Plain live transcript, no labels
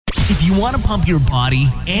If you want to pump your body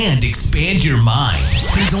and expand your mind,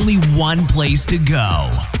 there's only one place to go.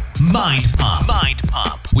 Mind Pump. Mind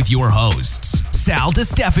Pump with your hosts, Sal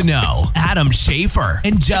DiStefano, Adam Schaefer,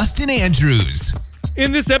 and Justin Andrews.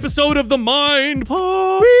 In this episode of the Mind Pump.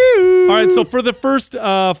 All right, so for the first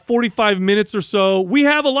 45 minutes or so, we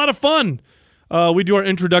have a lot of fun. We do our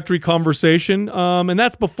introductory conversation, and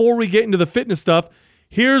that's before we get into the fitness stuff.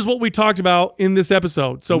 Here's what we talked about in this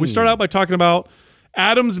episode. So we start out by talking about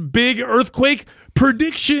Adam's big earthquake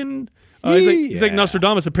prediction. He's like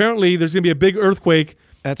Nostradamus. Apparently, there's going to be a big earthquake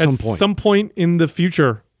at some point in the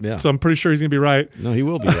future. Yeah. So I'm pretty sure he's going to be right. No, he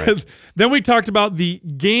will be right. Then we talked about the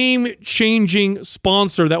game-changing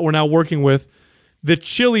sponsor that we're now working with, the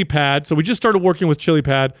Chili Pad. So we just started working with Chili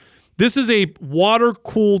Pad. This is a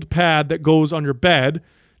water-cooled pad that goes on your bed.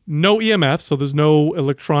 No EMF, so there's no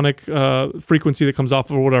electronic frequency that comes off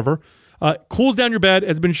or whatever. Cools down your bed,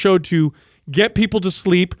 has been shown to get people to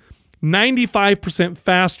sleep 95%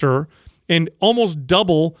 faster and almost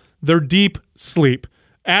double their deep sleep.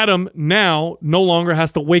 Adam now no longer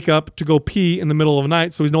has to wake up to go pee in the middle of the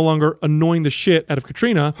night, so he's no longer annoying the shit out of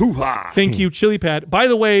Katrina. Hoo-ha. Thank you, Chili Pad. By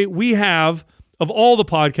the way, we have, of all the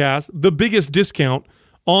podcasts, the biggest discount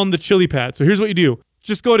on the Chili Pad. So here's what you do.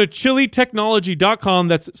 Just go to chilitechnology.com.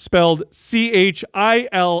 That's spelled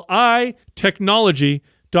CHILI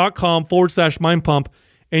technology.com/mindpump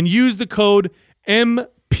and use the code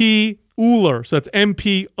MPOOLER. So that's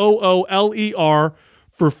MPOOLER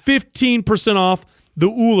for 15% off the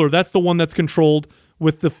Ooler. That's the one that's controlled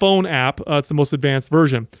with the phone app. It's the most advanced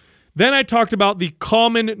version. Then I talked about the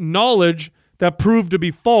common knowledge that proved to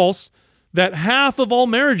be false, that half of all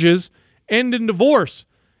marriages end in divorce.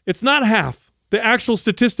 It's not half. The actual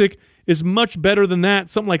statistic is much better than that.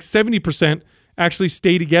 Something like 70% actually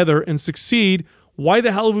stay together and succeed. Why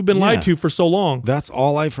the hell have we been lied to for so long? That's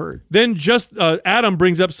all I've heard. Then just Adam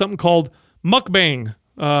brings up something called mukbang.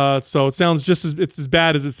 So it sounds it's as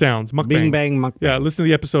bad as it sounds. Mukbang. Bing, bang, mukbang. Yeah, listen to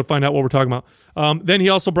the episode, find out what we're talking about. Then he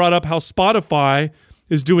also brought up how Spotify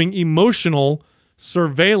is doing emotional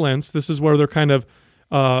surveillance. This is where they're kind of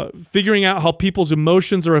figuring out how people's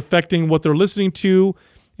emotions are affecting what they're listening to,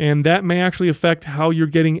 and that may actually affect how you're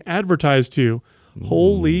getting advertised to.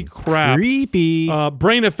 Holy crap. Creepy.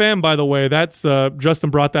 Brain FM, by the way, that's Justin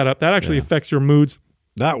brought that up. That actually affects your moods.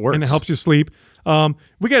 That works. And it helps you sleep.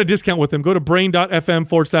 We got a discount with them. Go to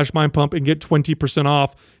brain.fm/mindpump and get 20%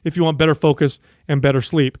 off if you want better focus and better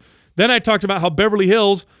sleep. Then I talked about how Beverly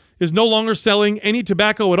Hills is no longer selling any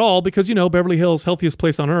tobacco at all because, Beverly Hills, healthiest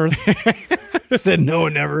place on earth. Said no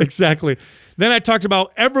and never. Exactly. Then I talked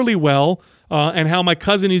about Everlywell and how my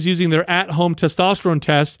cousin is using their at-home testosterone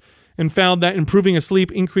test and found that improving his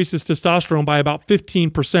sleep increases testosterone by about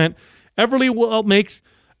 15%. Everlywell makes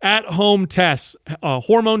at-home tests,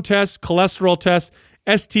 hormone tests, cholesterol tests,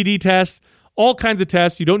 STD tests, all kinds of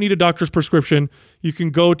tests. You don't need a doctor's prescription. You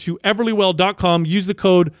can go to everlywell.com, use the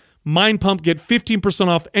code MINDPUMP, get 15%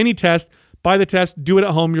 off any test. Buy the test, do it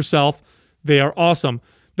at home yourself. They are awesome.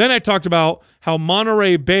 Then I talked about how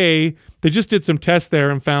Monterey Bay, they just did some tests there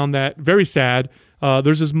and found that, very sad,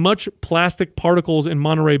 there's as much plastic particles in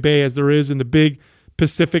Monterey Bay as there is in the big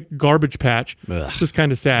Pacific garbage patch. It's just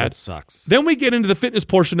kind of sad. That sucks. Then we get into the fitness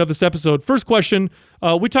portion of this episode. First question,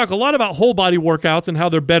 we talk a lot about whole body workouts and how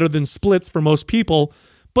they're better than splits for most people.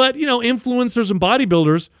 But, influencers and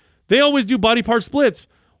bodybuilders, they always do body part splits.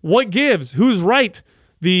 What gives? Who's right?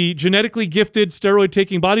 The genetically gifted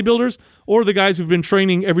steroid-taking bodybuilders or the guys who've been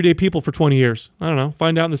training everyday people for 20 years? I don't know.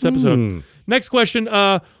 Find out in this episode. Next question,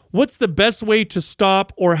 what's the best way to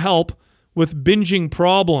stop or help with binging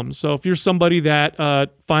problems? So if you're somebody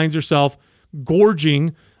that finds yourself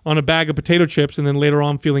gorging on a bag of potato chips and then later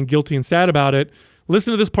on feeling guilty and sad about it,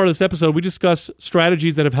 listen to this part of this episode. We discuss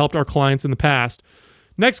strategies that have helped our clients in the past.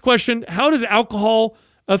 Next question, how does alcohol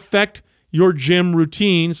affect your gym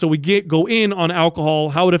routine? So we go in on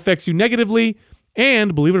alcohol, how it affects you negatively,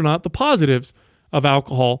 and believe it or not, the positives of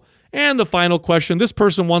alcohol. And the final question, this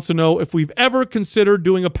person wants to know if we've ever considered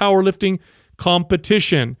doing a powerlifting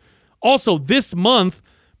competition. Also, this month,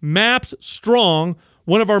 MAPS Strong,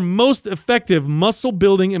 one of our most effective muscle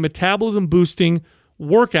building and metabolism boosting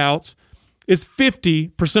workouts, is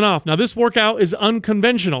 50% off. Now, this workout is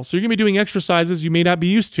unconventional, so you're going to be doing exercises you may not be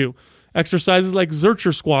used to. Exercises like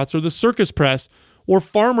Zercher squats or the circus press or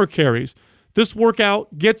farmer carries. This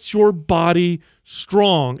workout gets your body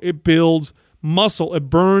strong. It builds muscle. It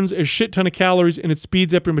burns a shit ton of calories, and it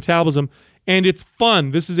speeds up your metabolism, and it's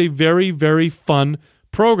fun. This is a very, very fun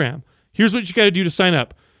program. Here's what you got to do to sign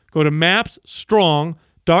up. Go to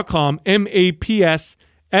mapsstrong.com,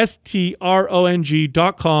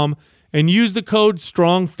 MAPSSTRONG.com, and use the code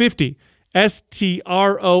STRONG50.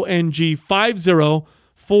 STRONG50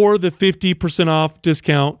 for the 50% off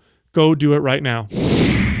discount. Go do it right now.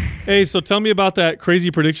 Hey, so tell me about that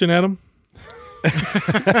crazy prediction, Adam.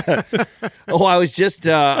 Oh, I was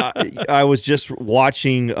just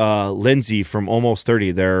watching Lindsay from Almost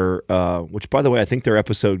 30 there, which by the way, I think their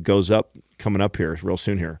episode goes up coming up here real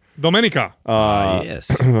soon here. Domenica. Yes.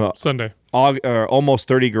 Sunday. Almost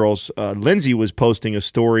 30 girls. Lindsay was posting a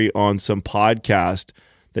story on some podcast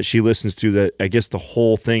that she listens to that I guess the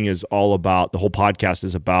whole thing is all about, the whole podcast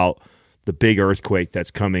is about the big earthquake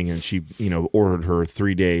that's coming, and she, ordered her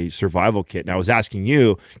 3-day survival kit. And I was asking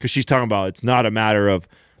you, because she's talking about it's not a matter of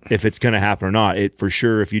if it's going to happen or not. It for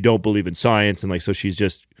sure, if you don't believe in science, and so she's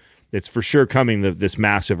just, it's for sure coming, this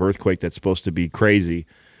massive earthquake that's supposed to be crazy.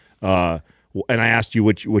 And I asked you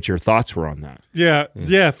what your thoughts were on that. Yeah,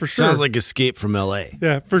 for sure. Sounds like Escape from L.A.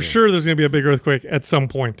 Yeah, for sure there's going to be a big earthquake at some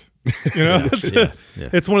point.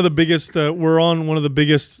 It's one of the biggest, we're on one of the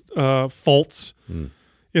biggest faults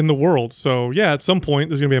in the world. So, yeah, at some point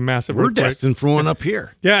there's going to be a massive earthquake. We're destined for one up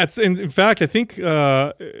here. Yeah, it's in fact, I think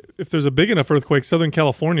if there's a big enough earthquake,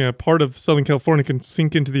 part of Southern California can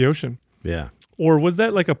sink into the ocean. Yeah. Or was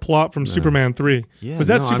that like a plot from Superman 3? Yeah, was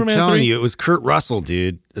that Superman 3? I'm telling you, it was Kurt Russell,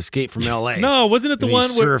 dude. Escape from L.A. No, wasn't it the one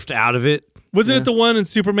where surfed out of it? Wasn't it the one in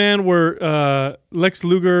Superman where Lex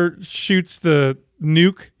Luger shoots the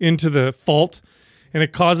nuke into the fault and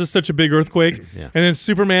it causes such a big earthquake? Yeah. And then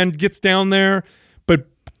Superman gets down there, but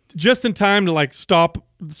just in time to stop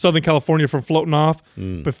Southern California from floating off,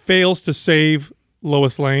 but fails to save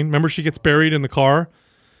Lois Lane. Remember, she gets buried in the car.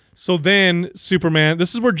 So then Superman,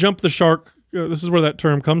 this is where Jump the Shark, this is where that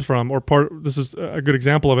term comes from, this is a good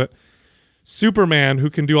example of it. Superman, who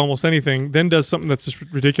can do almost anything, then does something that's just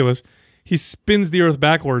ridiculous. He spins the Earth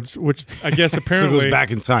backwards, which I guess apparently so goes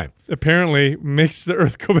back in time. Apparently makes the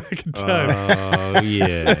Earth go back in time. Oh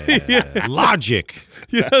yeah. Logic.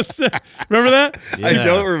 Yes. Remember that? Yeah. I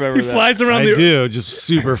don't remember he that. Flies around I do, just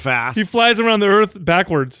super fast. He flies around the Earth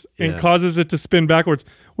backwards and causes it to spin backwards,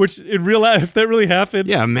 which in real life, if that really happened,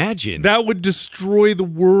 imagine. That would destroy the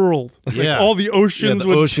world. All the oceans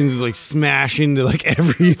would oceans smash into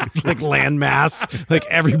every landmass.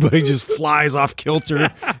 Everybody just flies off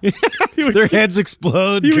kilter. Their heads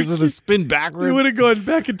explode because of the spin backwards. He would have gone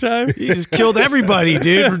back in time. He just killed everybody,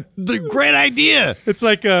 dude. Great idea. It's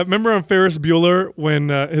like, remember on Ferris Bueller when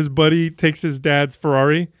his buddy takes his dad's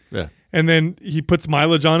Ferrari? Yeah. And then he puts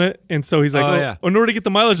mileage on it. And so he's like, in order to get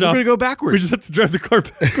the mileage off, we're going to go backwards. We just have to drive the car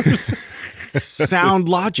backwards. Sound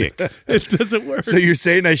logic. It doesn't work. So you're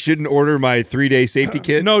saying I shouldn't order my 3-day safety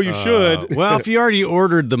kit? No, you should. Well, if you already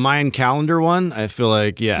ordered the Mayan calendar one, I feel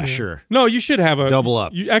like, sure. No, you should have a double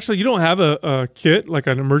up. You don't have a kit, like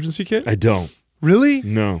an emergency kit? I don't. Really?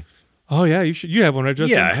 No. Oh yeah, you should. You have one, right,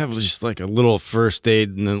 Justin? Yeah, I have just a little first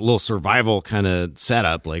aid and a little survival kind of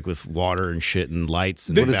setup, with water and shit and lights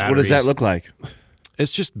and batteries. What does that look like?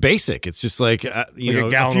 It's just basic. It's just a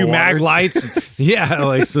gallon few of mag water? lights.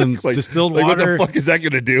 Yeah, some distilled water. What the fuck is that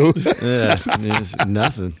going to do?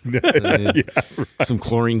 Nothing. Some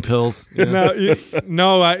chlorine pills. You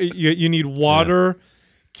need water,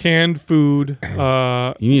 canned food.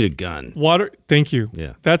 You need a gun. Water. Thank you.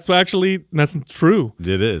 Yeah. That's true.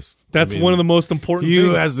 It is. That's one of the most important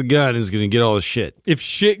you things. as the gun is going to get all the shit. If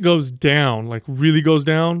shit goes down, really goes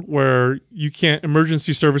down, where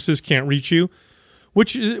emergency services can't reach you,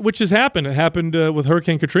 which has happened. It happened with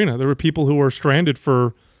Hurricane Katrina. There were people who were stranded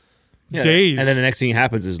for days. And then the next thing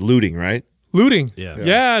happens is looting, right? Looting.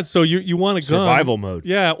 Yeah. So you want a gun. Survival mode.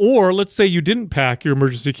 Yeah. Or let's say you didn't pack your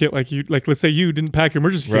emergency kit. Let's say you didn't pack your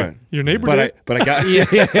emergency kit. Your neighbor did. But I got. Yeah,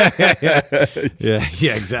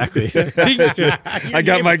 exactly. I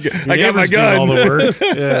got my gun. All the work.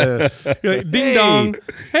 You're like, ding dong.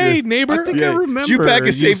 Hey, neighbor. I think I remember. Did you pack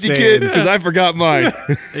a safety kit? Because I forgot mine.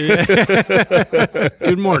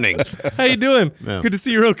 Good morning. How you doing? Yeah. Good to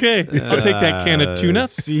see you're okay. I'll take that can of tuna.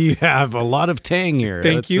 See, you have a lot of tang here.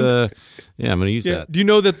 Thank you. Yeah, I'm going to use that. Do you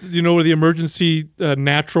know where the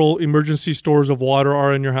natural emergency stores of water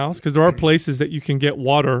are in your house? Because there are places that you can get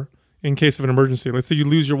water in case of an emergency. Let's say you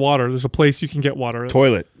lose your water. There's a place you can get water.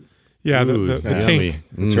 Toilet. Yeah, Ooh, the tank.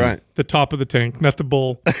 That's right. The top of the tank, not the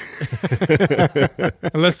bowl.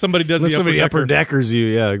 Unless somebody does somebody upper deckers you.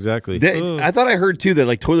 Yeah, exactly. I thought I heard too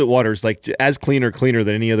that toilet water is as clean or cleaner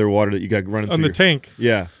than any other water that you got running through the tank.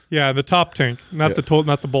 Yeah. Yeah, the top tank, not the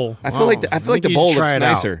bowl. I feel like the bowl looks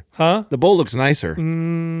nicer. Huh? The bowl looks nicer.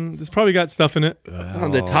 It's probably got stuff in it.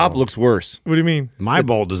 The top looks worse. What do you mean? My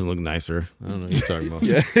bowl doesn't look nicer. I don't know what you're talking about.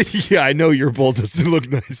 Yeah, I know your bowl doesn't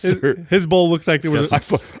look nicer. His bowl looks like there was. I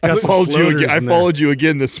followed you again. I followed you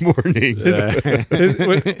again this morning.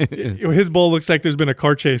 His bowl looks like there's been a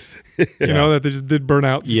car chase. You know that they just did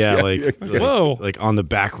burnouts. Yeah, like whoa, like on the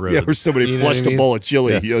back roads. Yeah, where somebody flushed a bowl of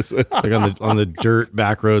chili. Yeah. Like on the dirt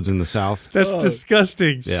back roads in the south. That's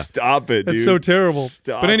disgusting. Yeah. Stop it, dude. That's so terrible.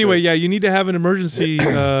 Stop but anyway, it. yeah, you need to have an emergency,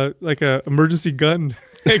 like a emergency gun.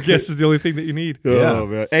 I guess is the only thing that you need. Oh,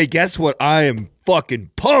 man. Hey, guess what I am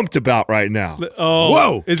fucking pumped about right now? Oh,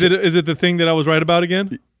 whoa! Is it the thing that I was right about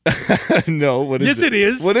again? No, what is yes, it? It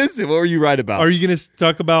is. What is it? What were you right about? Are you going to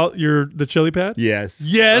talk about the chili pad? Yes.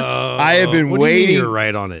 Yes. I have been what do you waiting. mean you're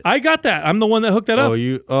right on it. I got that. I'm the one that hooked that up.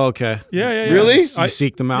 Oh, okay. Yeah. Really? You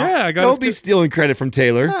seek them out? Yeah, I got Don't be stealing credit from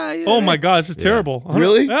Taylor. Oh my God, this is terrible.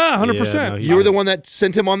 Really? Yeah, 100%. Yeah, no, You were the one that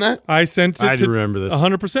sent him on that? I sent it. I remember this.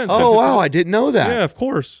 100%. Oh, wow. I didn't know that. Yeah, of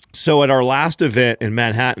course. So at our last event in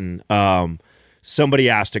Manhattan, somebody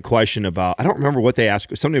asked a question about, I don't remember what they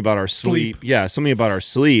asked, something about our sleep. Yeah, something about our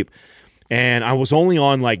sleep. And I was only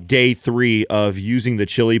on like day 3 of using the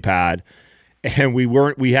chili pad, and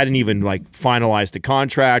we hadn't even like finalized the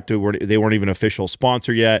contract. They weren't even official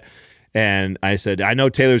sponsor yet. And I said, I know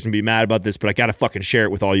Taylor's gonna be mad about this, but I gotta fucking share it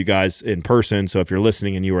with all you guys in person. So if you're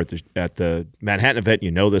listening and you were at the Manhattan event, you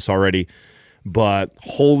know this already. But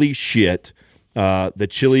holy shit, the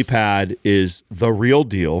chili pad is the real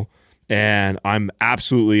deal, and I'm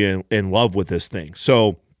absolutely in love with this thing.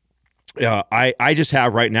 So I just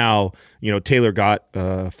have right now, Taylor got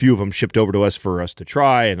a few of them shipped over to us for us to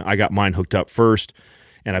try, and I got mine hooked up first,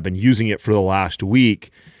 and I've been using it for the last week,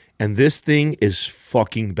 and this thing is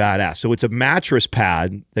fucking badass. So it's a mattress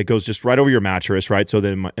pad that goes just right over your mattress, right? So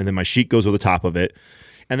then my sheet goes over the top of it.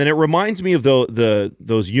 And then it reminds me of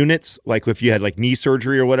those units, like if you had like knee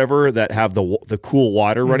surgery or whatever, that have the cool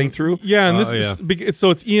water running through. Yeah, and this is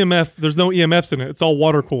so it's EMF. There's no EMFs in it. It's all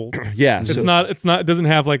water cooled. Yeah, it's not. It doesn't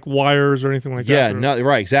have like wires or anything like that. Yeah, no,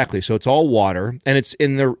 right, exactly. So it's all water, and it's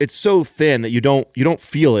in there. It's so thin that you don't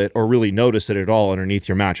feel it or really notice it at all underneath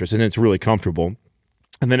your mattress, and it's really comfortable.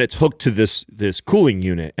 And then it's hooked to this cooling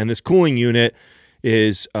unit, and this cooling unit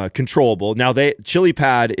is controllable. Now, Chili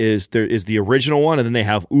Pad is the original one, and then they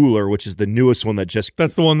have Uller, which is the newest one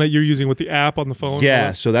that's the one that you're using with the app on the phone.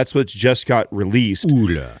 Yeah, so that's what's just got released.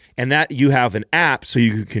 Uller. And that you have an app so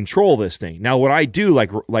you can control this thing. Now, what I do,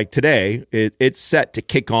 like today, it's set to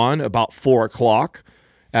kick on about 4:00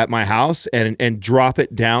 at my house and drop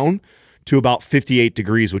it down to about 58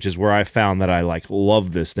 degrees, which is where I found that I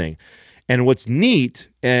love this thing. And what's neat,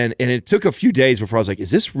 and it took a few days before I was like,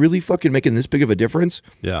 is this really fucking making this big of a difference?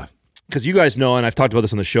 Yeah. Because you guys know, and I've talked about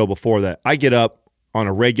this on the show before, that I get up on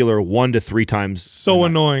a regular 1 to 3 times. So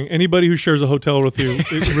annoying. Anybody who shares a hotel room with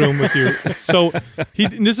you. So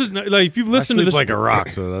this is like, if you've listened to this, like a rock,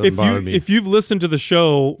 so that doesn't bother me. If you've listened to the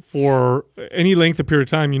show for any length of period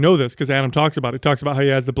of time, you know this because Adam talks about it. He talks about how he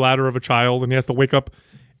has the bladder of a child and he has to wake up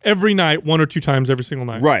every night, 1 or 2 times every single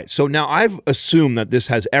night. Right. So now I've assumed that this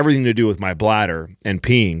has everything to do with my bladder and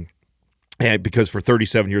peeing, and because for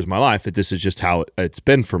 37 years of my life, that this is just how it's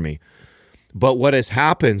been for me. But what has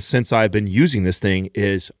happened since I've been using this thing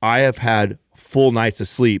is I have had full nights of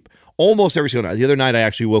sleep almost every single night. The other night I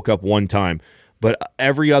actually woke up one time, but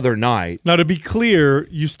every other night. Now, to be clear,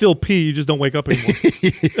 you still pee, you just don't wake up anymore.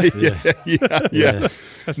 Yeah.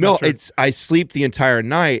 No, I sleep the entire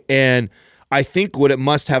night, and I think what it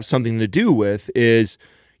must have something to do with is,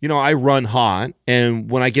 I run hot,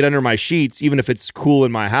 and when I get under my sheets, even if it's cool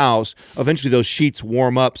in my house, eventually those sheets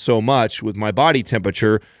warm up so much with my body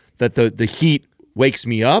temperature that the heat wakes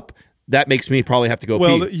me up. That makes me probably have to go pee.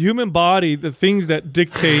 Well, the human body, the things that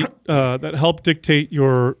dictate, that help dictate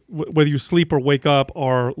whether you sleep or wake up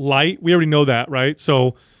are light. We already know that, right?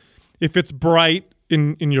 So if it's bright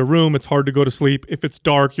in your room, it's hard to go to sleep. If it's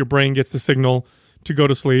dark, your brain gets the signal to go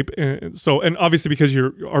to sleep. And obviously because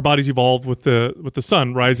our bodies evolved with the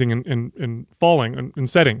sun rising and falling and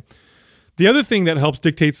setting. The other thing that helps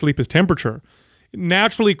dictate sleep is temperature. It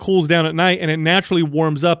naturally cools down at night and it naturally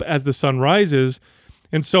warms up as the sun rises.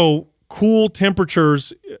 And so cool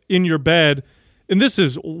temperatures in your bed, and this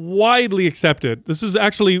is widely accepted. This is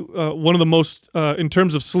actually one of the most, in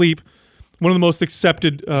terms of sleep, one of the most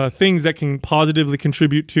accepted things that can positively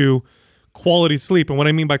contribute to quality sleep. And what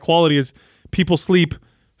I mean by quality is people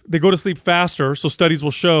they go to sleep faster. So studies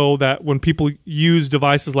will show that when people use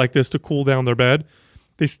devices like this to cool down their bed,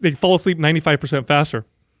 they fall asleep 95% faster.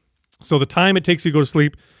 So the time it takes you to go to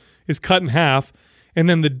sleep is cut in half. And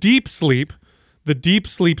then the deep sleep, the deep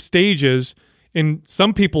sleep stages in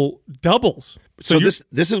some people doubles. So this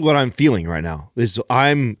is what I'm feeling right now. As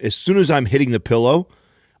soon as I'm hitting the pillow,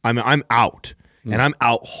 I'm out, and I'm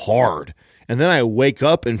out hard. And then I wake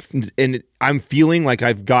up and I'm feeling like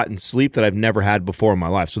I've gotten sleep that I've never had before in my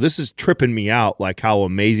life. So this is tripping me out, like how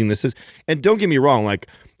amazing this is. And don't get me wrong, like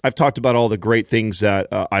I've talked about all the great things that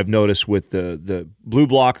I've noticed with the blue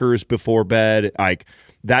blockers before bed. Like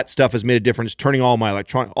that stuff has made a difference. Turning all my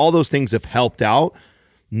all those things have helped out.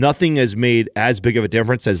 Nothing has made as big of a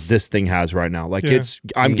difference as this thing has right now. Like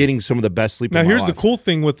I'm getting some of the best sleep. Now, in my here's life. the cool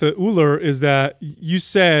thing with the Uller is that you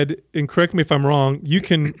said, and correct me if I'm wrong, you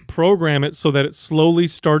can program it so that it slowly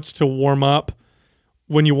starts to warm up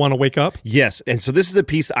when you want to wake up. Yes, and so this is a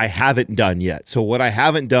piece I haven't done yet. So what I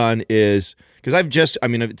haven't done is because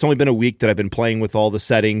it's only been a week that I've been playing with all the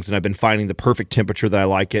settings and I've been finding the perfect temperature that I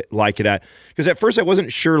like it at. Because at first I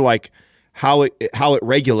wasn't sure like how it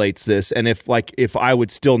regulates this, and if I would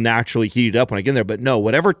still naturally heat it up when I get in there. But no,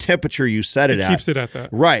 whatever temperature you set it at, keeps it at that.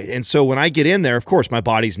 Right. And so when I get in there, of course, my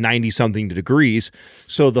body's 90-something degrees.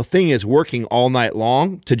 So the thing is working all night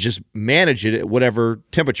long to just manage it at whatever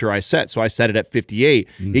temperature I set. So I set it at 58.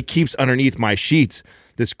 It keeps underneath my sheets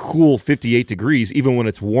this cool 58 degrees, even when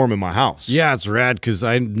it's warm in my house. Yeah, it's rad because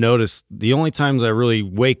I noticed the only times I really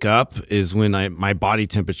wake up is when my body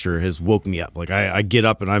temperature has woke me up. Like I get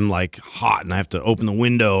up and I'm like hot and I have to open the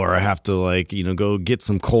window or I have to go get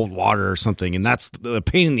some cold water or something. And that's the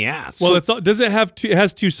pain in the ass. Well, it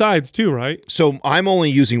has two sides too, right? So I'm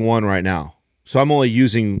only using one right now. So I'm only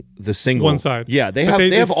using the single one side. Yeah, they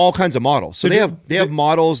have all kinds of models. So they have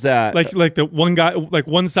models that like the one guy, like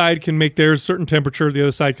one side can make theirs certain temperature, the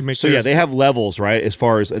other side can make. So theirs. yeah, they have levels, right? As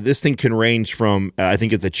far as this thing can range from, I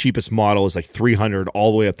think the cheapest model is like $300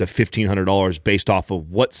 all the way up to $1,500 based off of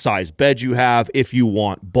what size bed you have. If you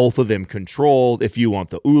want both of them controlled, if you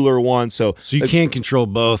want the Uller one, so you can't control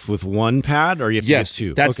both with one pad, or you have to get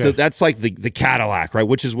two. That's like the Cadillac, right?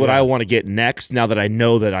 Which is what I want to get next. Now that I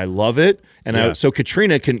know that I love it. And so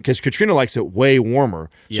Katrina because Katrina likes it way warmer.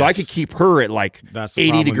 Yes. So I could keep her at like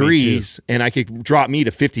 80 degrees and I could drop me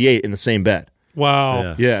to 58 in the same bed.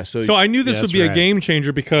 Wow. Yeah. So I knew this would be a game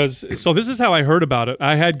changer because this is how I heard about it.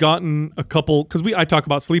 I had gotten a couple, because I talk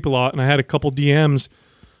about sleep a lot, and I had a couple DMs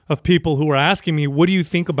of people who were asking me, what do you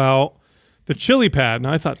think about the chili pad? And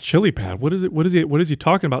I thought, chili pad? What is it? What is he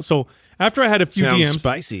talking about? So after I had a few Sounds DMs.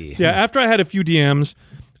 spicy. Yeah, after I had a few DMs,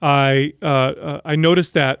 I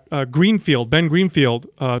noticed that Ben Greenfield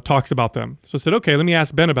talks about them. So I said, okay, let me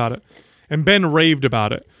ask Ben about it. And Ben raved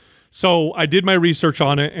about it. So I did my research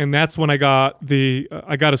on it, and that's when I got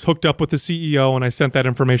us hooked up with the CEO, and I sent that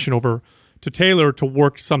information over to Taylor to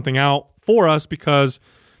work something out for us because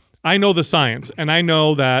I know the science, and I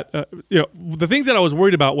know that the things that I was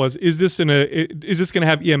worried about was is this going to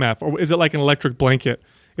have EMF, or is it like an electric blanket?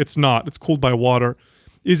 It's not. It's cooled by water.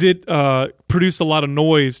 Is it produce a lot of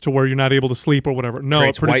noise to where you're not able to sleep or whatever? No,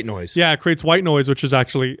 creates white noise. Yeah, it creates white noise, which is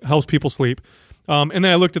actually helps people sleep. And then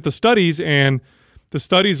I looked at the studies, and the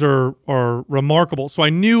studies are remarkable. So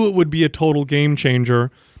I knew it would be a total game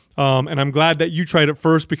changer. And I'm glad that you tried it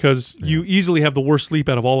first because you easily have the worst sleep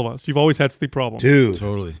out of all of us. You've always had sleep problems. Dude.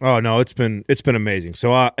 Totally. Oh, no, it's been amazing.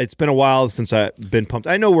 So it's been a while since I've been pumped.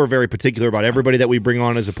 I know we're very particular about everybody that we bring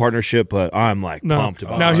on as a partnership, but I'm pumped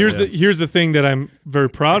about it. Now, here's the thing that I'm very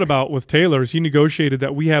proud about with Taylor is he negotiated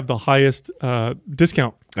that we have the highest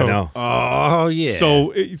discount code. I know. Oh, yeah.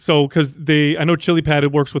 So because I know ChiliPad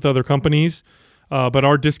works with other companies, but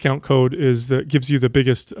our discount code gives you the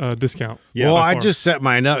biggest discount. Yeah, well, I just set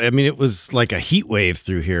mine up. I mean, it was like a heat wave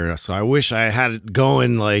through here, so I wish I had it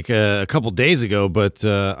going like a couple days ago. But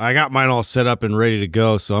I got mine all set up and ready to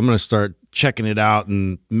go, so I'm going to start checking it out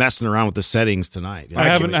and messing around with the settings tonight. I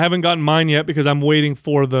haven't gotten mine yet because I'm waiting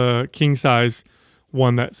for the king size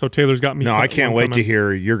one so Taylor's got me. No, I can't wait to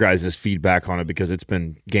hear your guys' feedback on it because it's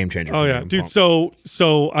been game changer. Oh yeah, dude.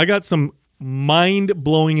 So I got some mind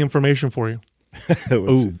blowing information for you.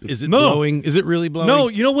 Ooh, is it blowing? Is it really blowing? No,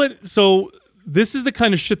 you know what? So this is the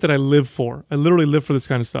kind of shit that I live for. I literally live for this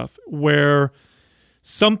kind of stuff where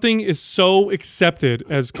something is so accepted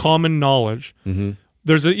as common knowledge. Mm-hmm.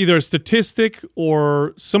 There's either a statistic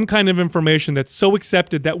or some kind of information that's so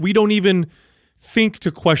accepted that we don't even think to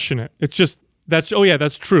question it. It's just that's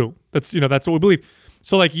true. That's what we believe.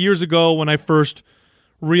 So like years ago when I first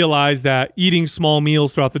realized that eating small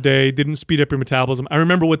meals throughout the day didn't speed up your metabolism. I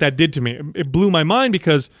remember what that did to me. It blew my mind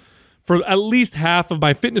because for at least half of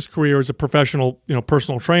my fitness career as a professional,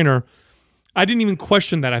 personal trainer, I didn't even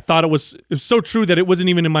question that. I thought it was so true that it wasn't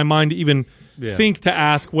even in my mind to even think to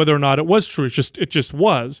ask whether or not it was true. It just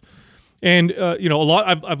was. And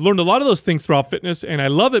I've learned a lot of those things throughout fitness, and I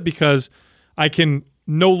love it because I can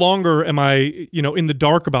no longer am I, in the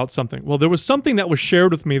dark about something. Well, there was something that was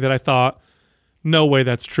shared with me that I thought, no way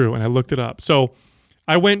that's true. And I looked it up. So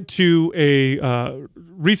I went to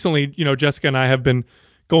recently, Jessica and I have been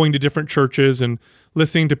going to different churches and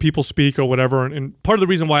listening to people speak or whatever. And part of the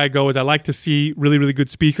reason why I go is I like to see really, really good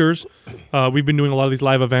speakers. We've been doing a lot of these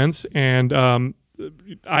live events, and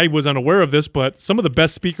I was unaware of this, but some of the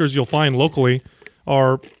best speakers you'll find locally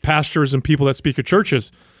are pastors and people that speak at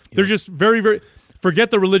churches. They're just very, very,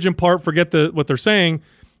 forget the religion part, forget what they're saying.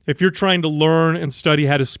 If you're trying to learn and study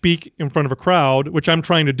how to speak in front of a crowd, which I'm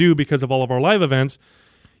trying to do because of all of our live events,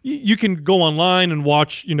 you can go online and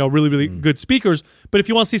watch, really, really good speakers. But if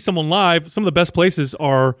you want to see someone live, some of the best places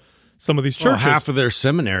are some of these churches. Half of their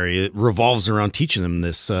seminary, it revolves around teaching them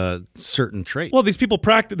this certain trait. Well, these people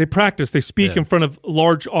practice. They speak in front of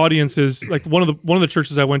large audiences. Like one of the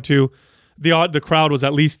churches I went to, the crowd was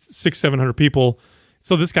at least 600-700 people.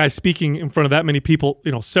 So this guy's speaking in front of that many people,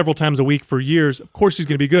 several times a week for years. Of course, he's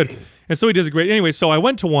going to be good. And so he does a great. Anyway, so I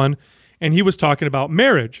went to one, and he was talking about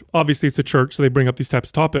marriage. Obviously, it's a church, so they bring up these types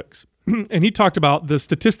of topics. And he talked about the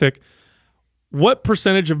statistic. What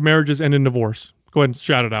percentage of marriages end in divorce? Go ahead and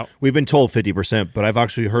shout it out. We've been told 50%, but I've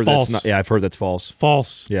actually heard false. that's not. Yeah, I've heard that's false.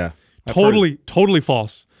 False. Yeah. Totally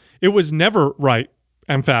false. It was never right.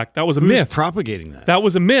 In fact, that was a myth. Who's propagating that? That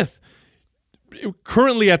was a myth.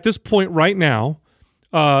 Currently, at this point right now,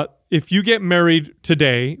 if you get married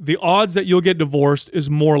today, the odds that you'll get divorced is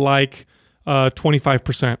more like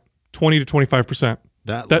 25%, 20 to 25%.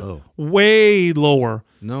 That low. Way lower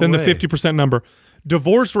than way. The 50% number.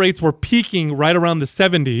 Divorce rates were peaking right around the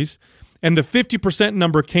 70s, and the 50%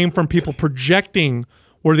 number came from people projecting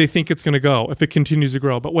where they think it's going to go if it continues to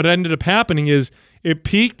grow. But what ended up happening is it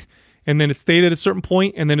peaked, and then it stayed at a certain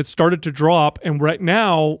point, and then it started to drop. And right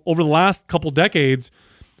now, over the last couple decades,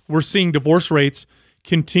 we're seeing divorce rates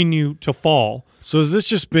continue to fall. So has this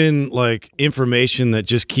just been like information that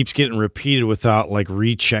just keeps getting repeated without like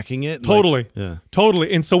rechecking it? Totally.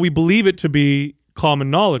 Totally. And so we believe it to be common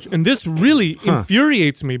knowledge. And this really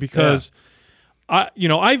infuriates me because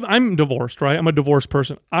I'm divorced, right? I'm a divorced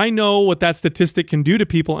person. I know what that statistic can do to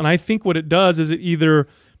people, and I think what it does is it either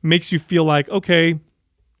makes you feel like, okay,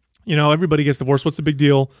 everybody gets divorced. What's the big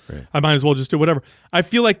deal? Right. I might as well just do whatever. I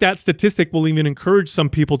feel like that statistic will even encourage some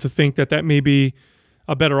people to think that may be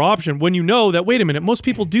a better option when you know that, wait a minute, most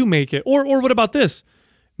people do make it. Or what about this?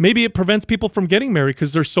 Maybe it prevents people from getting married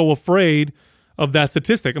because they're so afraid of that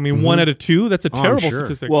statistic. I mean, 1 out of 2, that's a terrible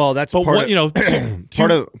statistic. Well, that's part of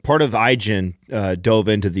iGen dove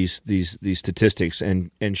into these statistics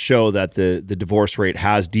and show that the divorce rate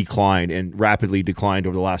has declined and rapidly declined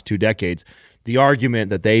over the last 2 decades. The argument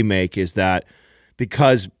that they make is that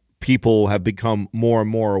because people have become more and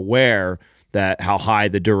more aware that how high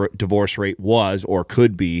the divorce rate was or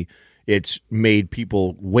could be, it's made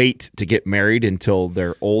people wait to get married until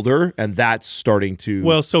they're older, and that's starting to...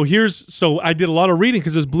 Well, so I did a lot of reading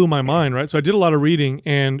because this blew my mind, right? So I did a lot of reading,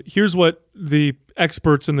 and here's what the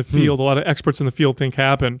experts in the field, a lot of experts in the field think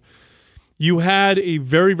happened. You had a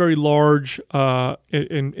very, very large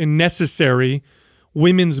and necessary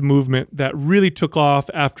women's movement that really took off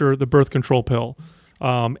after the birth control pill,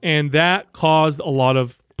 and that caused a lot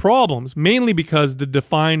of problems, mainly because the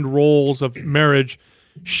defined roles of marriage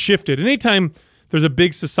shifted. And anytime there's a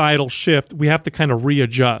big societal shift, we have to kind of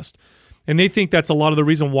readjust. And they think that's a lot of the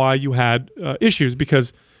reason why you had issues,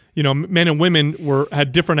 because men and women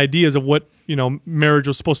had different ideas of what marriage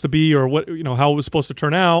was supposed to be, or what how it was supposed to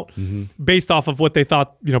turn out, based off of what they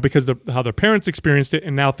thought, because how their parents experienced it,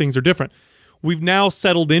 and now things are different. We've now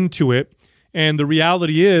settled into it, and the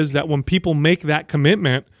reality is that when people make that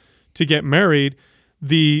commitment to get married,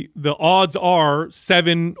 the odds are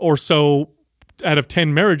 7 or so out of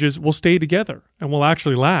 10 marriages will stay together and will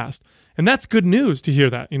actually last. And that's good news to hear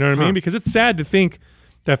that, you know what I mean? Because it's sad to think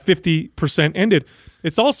that 50% ended.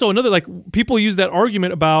 It's also another, like, people use that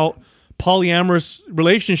argument about polyamorous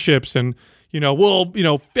relationships and,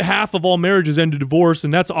 half of all marriages end in divorce,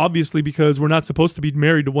 and that's obviously because we're not supposed to be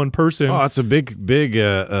married to one person. Oh, that's a big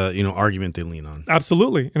argument they lean on.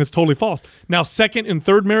 Absolutely, and it's totally false. Now, second and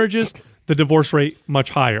third marriages, the divorce rate much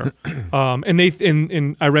higher,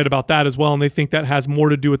 and I read about that as well, and they think that has more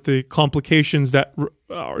to do with the complications that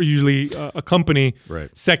are usually accompany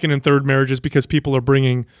second and third marriages, because people are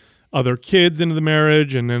bringing other kids into the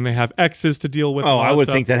marriage, and then they have exes to deal with. Oh, I would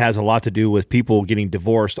think that has a lot to do with people getting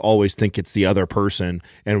divorced always think it's the other person,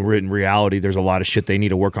 and in reality, there's a lot of shit they need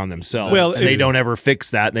to work on themselves. Well, and they don't ever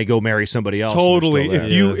fix that, and they go marry somebody else. Totally.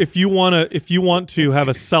 If you want to have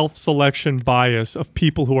a self-selection bias of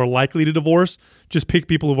people who are likely to divorce, just pick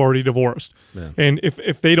people who've already divorced. Yeah. And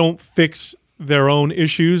if they don't fix their own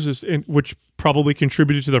issues, which probably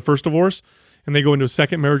contributed to their first divorce, and they go into a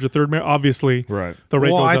second marriage or third marriage, obviously right. the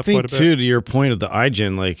rate goes up I think quite a bit. too, to your point of the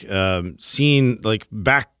iGen, like seeing like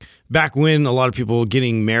back when a lot of people were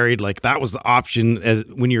getting married, like that was the option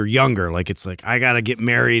when you're younger. Like it's like I gotta get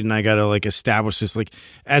married and I gotta like establish this, like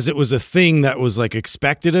as it was a thing that was like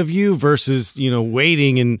expected of you versus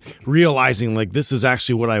waiting and realizing like this is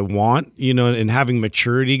actually what I want, and having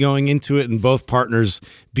maturity going into it, and both partners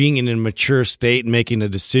being in a mature state and making a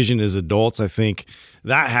decision as adults. I think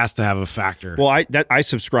that has to have a factor. Well, I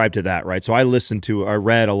subscribe to that, right? So I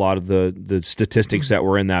read a lot of the statistics that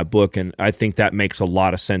were in that book, and I think that makes a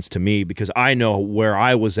lot of sense to me because I know where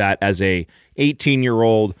I was at as a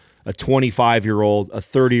 18-year-old, a 25-year-old, a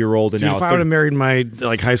 30-year-old, and Dude, now if I would have married my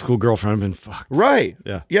high school girlfriend, I'd been fucked. Right.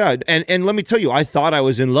 Yeah. And let me tell you, I thought I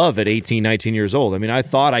was in love at 18, 19 years old. I mean, I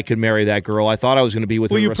thought I could marry that girl. I thought I was going to be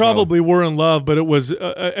with her. Well, the you rest of my life. probably were in love, but it was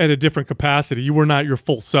at a different capacity. You were not your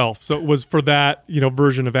full self. So it was for that,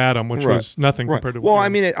 version of Adam, which was nothing compared to. Well, I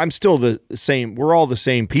mean, I'm still the same. We're all the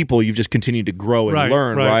same people. You've just continued to grow and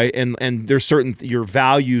learn, right? And there's certain your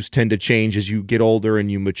values tend to change as you get older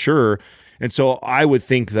and you mature. And so I would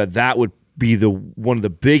think that would be one of the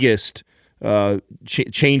biggest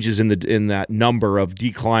changes in that number of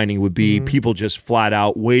declining would be people just flat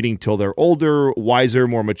out waiting till they're older, wiser,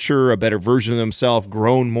 more mature, a better version of themselves,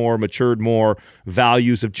 grown more, matured more,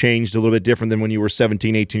 values have changed a little bit different than when you were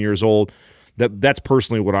 17, 18 years old. That's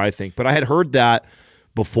personally what I think. But I had heard that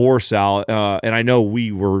before, Sal, and I know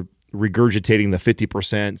we were regurgitating the 50%,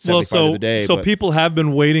 75% of the day. So people have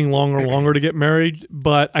been waiting longer to get married,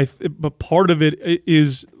 but part of it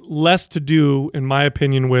is less to do, in my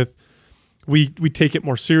opinion, with we take it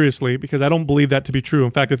more seriously, because I don't believe that to be true.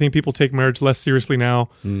 In fact, I think people take marriage less seriously now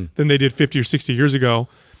than they did 50 or 60 years ago.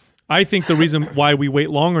 I think the reason why we wait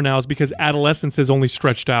longer now is because adolescence has only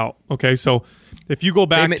stretched out. Okay, so if you go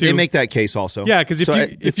back they make that case also. Yeah, because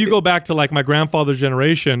if you go back to like my grandfather's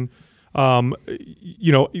generation, an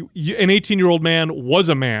 18-year-old man was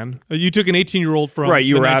a man. You took an 18-year-old from right.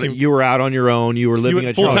 You were out on your own. You were living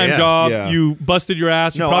a full-time job. Yeah. You busted your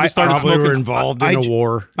ass. You probably started smoking. Were involved in a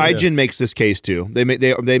war. iGen makes this case too. They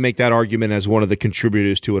make that argument as one of the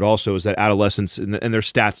contributors to it. Also, is that adolescence and their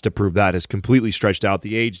stats to prove that is completely stretched out.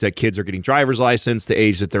 The age that kids are getting driver's license, the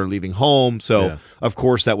age that they're leaving home. So of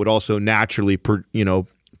course that would also naturally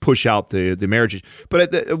push out the marriages.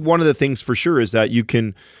 But one of the things for sure is that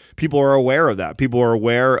people are aware of that. People are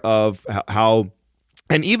aware of how,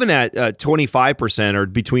 and even at 25% or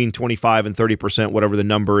between 25 and 30%, whatever the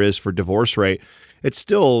number is for divorce rate, it's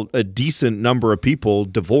still a decent number of people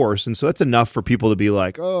divorce. And so that's enough for people to be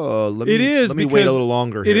like, oh, let me wait a little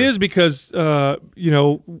longer here. It is because,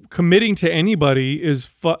 committing to anybody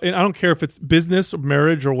is, and I don't care if it's business or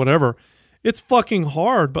marriage or whatever, it's fucking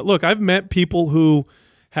hard. But look, I've met people who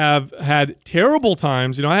have had terrible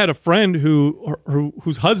times. I had a friend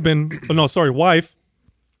whose wife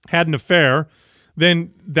had an affair.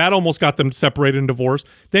 Then that almost got them separated and divorced.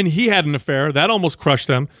 Then he had an affair. That almost crushed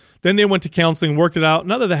them. Then they went to counseling, worked it out.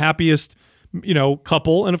 Not the happiest,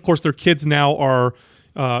 couple. And of course, their kids now are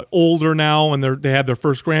older now, and they had their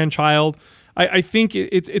first grandchild. I think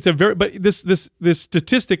it's a very, but this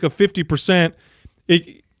statistic of 50%,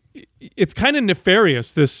 it's kind of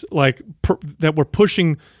nefarious. This that we're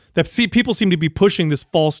pushing. People seem to be pushing this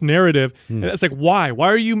false narrative. And it's like, why?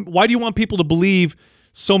 Why do you want people to believe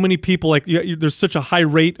so many people there's such a high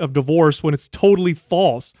rate of divorce when it's totally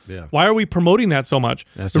false? Yeah. Why are we promoting that so much?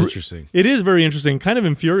 That's interesting. It is very interesting, kind of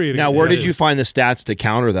infuriating. Now, where did you find the stats to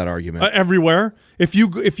counter that argument? Everywhere. If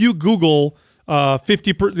you Google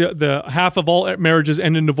the half of all marriages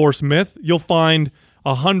end in divorce myth, you'll find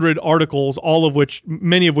 100 articles,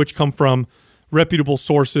 many of which come from reputable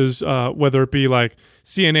sources, whether it be like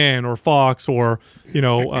CNN or Fox or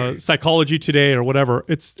Psychology Today or whatever.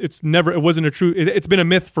 It wasn't a true. It's been a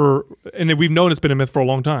myth and we've known it's been a myth for a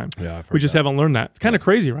long time. Yeah, we just haven't learned that. It's kind of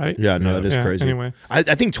crazy, right? Yeah, no, that is crazy. Anyway, I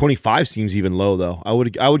think 25 seems even low though.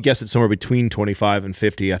 I would guess it's somewhere between 25 and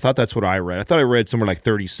 50. I thought that's what I read. I thought I read somewhere like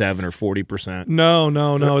 37 or 40%. No.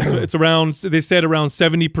 It's around. They said around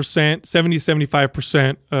 70%,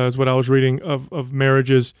 70-75% is what I was reading of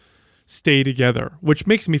marriages stay together, which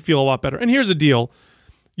makes me feel a lot better. And here's the deal.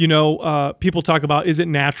 People talk about, is it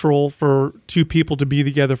natural for two people to be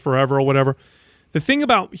together forever or whatever? The thing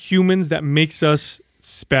about humans that makes us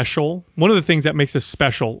special, one of the things that makes us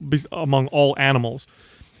special among all animals,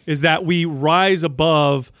 is that we rise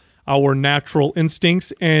above our natural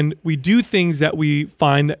instincts and we do things that we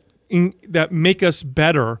find that make us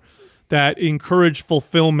better, that encourage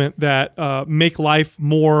fulfillment, that make life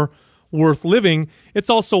more worth living. It's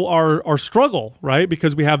also our struggle, right?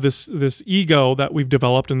 Because we have this ego that we've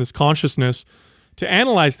developed and this consciousness to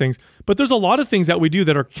analyze things. But there's a lot of things that we do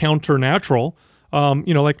that are counter-natural.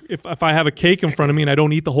 Like if I have a cake in front of me and I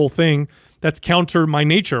don't eat the whole thing, that's counter my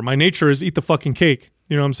nature. My nature is eat the fucking cake.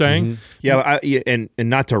 You know what I'm saying? Mm-hmm. Yeah, and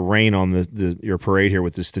not to rain on your parade here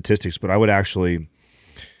with the statistics, but I would actually,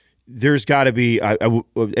 there's got to be,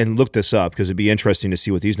 and look this up because it'd be interesting to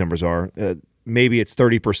see what these numbers are. Maybe it's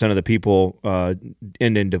 30% of the people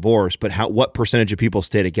end in divorce, but what percentage of people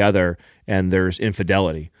stay together and there's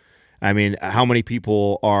infidelity? I mean, how many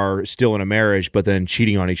people are still in a marriage but then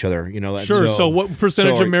cheating on each other? Sure. So what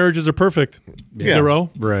percentage of marriages are perfect? Yeah. 0.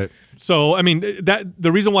 Right. So I mean, that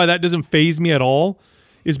the reason why that doesn't faze me at all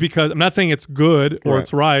is because I'm not saying it's good or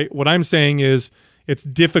it's right. What I'm saying is it's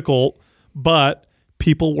difficult, but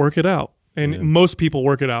people work it out, and most people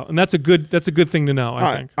work it out, and that's a good thing to know.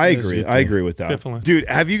 I think. I agree. I agree with that. Definitely, dude.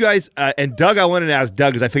 Have you guys? And Doug, I wanted to ask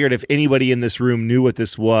Doug because I figured if anybody in this room knew what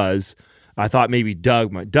this was. I thought maybe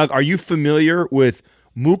Doug. Doug, are you familiar with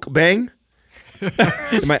mukbang?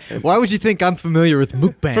 Why would you think I'm familiar with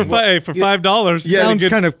mukbang? For $5, sounds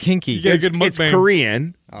kind of kinky. You get a good mukbang. It's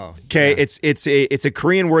Korean. Oh, okay. Yeah. It's a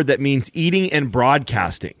Korean word that means eating and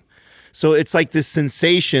broadcasting. So it's like this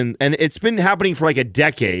sensation, and it's been happening for like a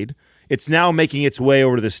decade. It's now making its way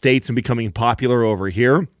over to the States and becoming popular over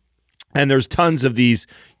here. And there's tons of these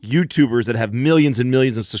YouTubers that have millions and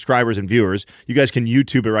millions of subscribers and viewers. You guys can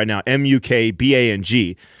YouTube it right now,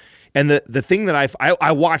 MUKBANG. And the thing that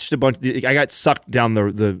I watched a bunch, I got sucked down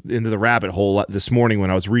into the rabbit hole this morning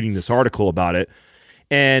when I was reading this article about it.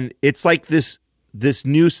 And it's like this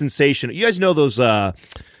new sensation. You guys know those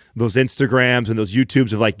Instagrams and those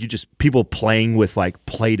YouTubes of like people playing with like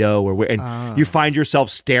Play-Doh and you find yourself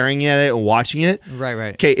staring at it and watching it.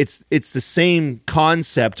 Right. Okay, it's the same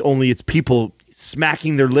concept, only it's people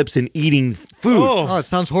smacking their lips and eating food. Oh, it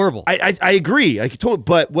sounds horrible. I agree.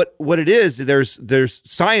 But what it is, there's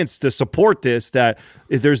science to support this, that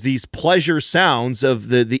there's these pleasure sounds of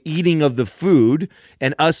the eating of the food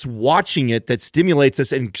and us watching it that stimulates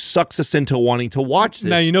us and sucks us into wanting to watch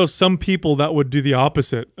this. Now, some people that would do the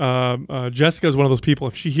opposite. Jessica's one of those people.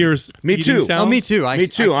 If she hears Me eating too. sounds, me too. Me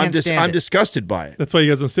too. I can't stand I'm it. disgusted by it. that's why you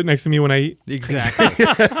guys don't sit next to me when I eat.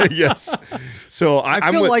 Exactly. Yes. So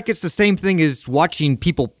I feel like it's the same thing as watching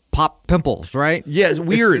people pop pimples, right? Yeah, it's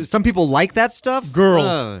weird. Some people like that stuff.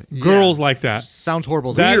 Girls like that. Sounds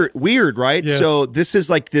horrible. To me. Weird, right? Yes. So this is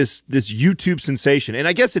like this YouTube sensation, and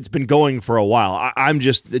I guess it's been going for a while. I'm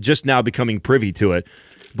just now becoming privy to it,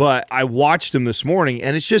 but I watched them this morning,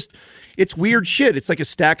 and it's weird shit. It's like a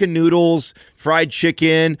stack of noodles, fried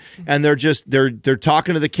chicken, and they're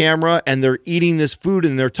talking to the camera and they're eating this food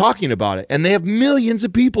and they're talking about it. And they have millions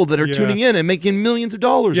of people that are tuning in and making millions of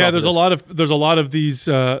dollars. Yeah, off there's a lot of these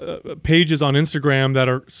pages on Instagram that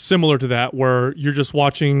are similar to that, where you're just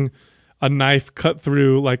watching a knife cut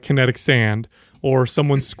through like kinetic sand, or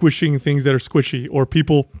someone squishing things that are squishy, or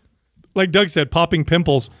people, like Doug said, popping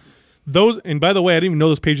pimples. Those, and by the way, I didn't even know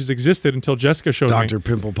those pages existed until Jessica showed me. Dr.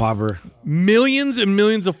 Pimple Popper. Millions and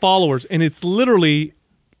millions of followers, and it's literally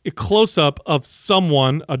a close-up of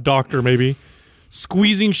someone, a doctor maybe,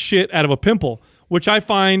 squeezing shit out of a pimple, which I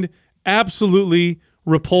find absolutely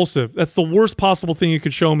repulsive. That's the worst possible thing you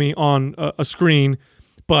could show me on a screen.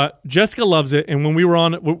 But Jessica loves it, and when we were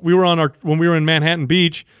in Manhattan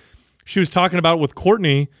Beach, she was talking about it with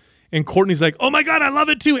Courtney. And Courtney's like, oh my God, I love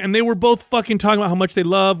it too. And they were both fucking talking about how much they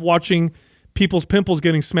love watching people's pimples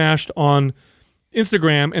getting smashed on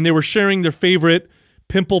Instagram. And they were sharing their favorite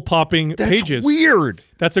pimple popping pages. That's weird.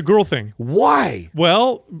 That's a girl thing. Why?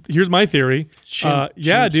 Well, here's my theory. Chimp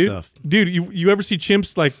dude. stuff. Dude, you ever see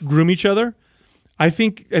chimps like groom each other? I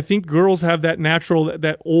think girls have that natural,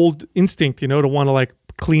 that old instinct, to want to like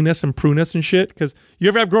clean us and prune us and shit. Because you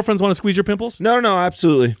ever have girlfriends want to squeeze your pimples? No,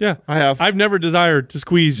 absolutely. Yeah, I have. I've never desired to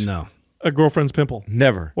squeeze No. a girlfriend's pimple.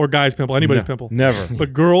 Never. Or guy's pimple, anybody's pimple. Never.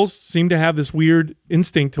 But girls seem to have this weird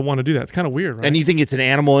instinct to want to do that. It's kind of weird, right? And you think it's an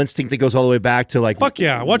animal instinct that goes all the way back to like... Fuck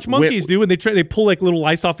yeah. Watch monkeys do, and they pull like little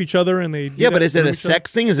lice off each other, and they... Yeah, but is it a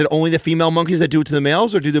sex thing? Is it only the female monkeys that do it to the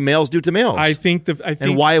males, or do the males do it to males? I think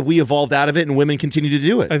and why have we evolved out of it and women continue to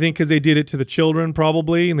do it? I think because they did it to the children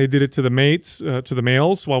probably, and they did it to the mates, to the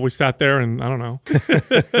males, while we sat there and I don't know.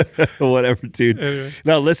 Whatever, dude. Anyway.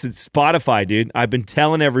 No, listen, Spotify, dude. I've been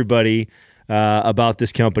telling everybody about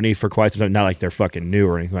this company for quite some time. Not like they're fucking new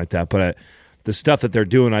or anything like that, but the stuff that they're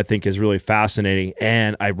doing I think is really fascinating.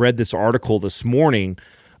 And I read this article this morning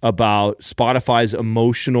about Spotify's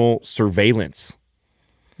emotional surveillance.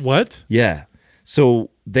 What? Yeah. So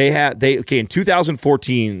in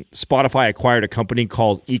 2014, Spotify acquired a company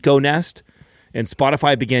called EcoNest. and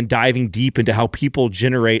Spotify began diving deep into how people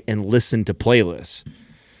generate and listen to playlists.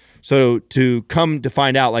 So to come to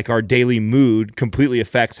find out, like, our daily mood completely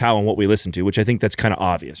affects how and what we listen to, which I think that's kind of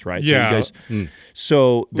obvious, right? Yeah. So you guys,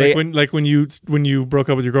 so they when you broke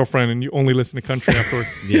up with your girlfriend and you only listen to country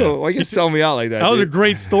afterwards. Yo, why you guys sell me out like that? That was a dude?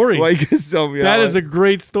 great story. Why you guys sell me out? That is a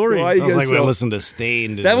great story. Why you That was guys like when I sell- listened to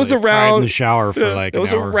Stained. That was like, cried around- in the shower for like That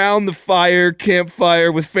was an hour. around the fire,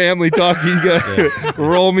 campfire with family talking. You gotta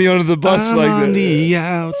roll me under the bus I'm like on that. the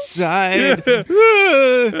outside.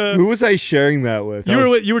 Who was I sharing that with?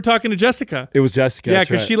 You were talking to Jessica. It was Jessica. Yeah, that's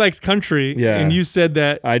because right. she likes country. Yeah. And you said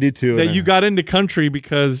that I do too. that and you got into country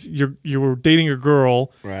because you were dating a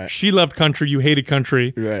girl. Right. She loved country. You hated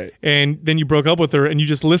country. Right. And then you broke up with her, and you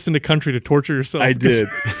just listened to country to torture yourself. I did.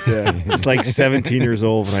 Yeah. I was like 17 years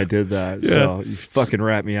old when I did that. So you fucking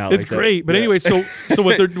wrap me out. It's like that. great. But Yeah. anyway, so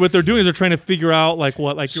what they're doing is they're trying to figure out like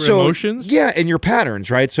your emotions. Yeah, and your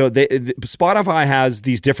patterns, right? So Spotify has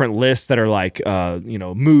these different lists that are like,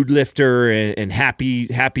 mood lifter and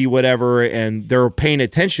happy whatever, and they're paying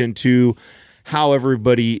attention to how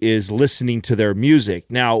everybody is listening to their music.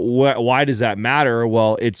 Now, why does that matter?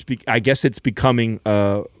 Well, I guess it's becoming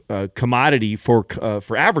a commodity for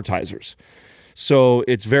advertisers. So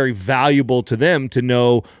it's very valuable to them to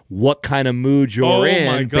know what kind of mood you're Oh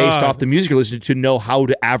my in based God. off the music you're listening to know how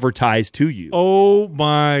to advertise to you. Oh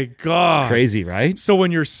my God. Crazy, right? So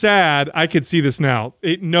when you're sad, I could see this now.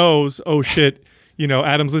 It knows, oh shit,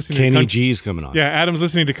 Adam's listening to Kenny country. G's coming on. Yeah, Adam's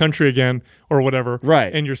listening to country again or whatever.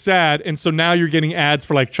 Right. And you're sad. And so now you're getting ads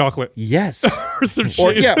for like chocolate Yes. or some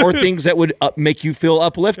shit. or things that would make you feel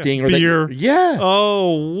uplifting. Or Beer. Yeah.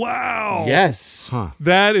 Oh, wow. Yes.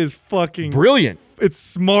 That is fucking, Brilliant. it's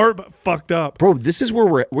smart but fucked up. Bro, this is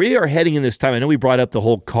where we are heading in this time. I know we brought up the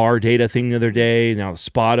whole car data thing the other day, now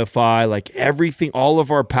Spotify, like everything, all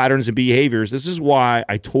of our patterns and behaviors. This is why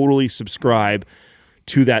I totally subscribe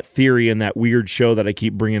to that theory and that weird show that I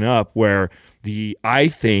keep bringing up where I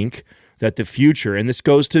think that the future, and this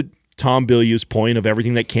goes to Tom Bilyeu's point of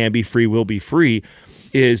everything that can be free will be free,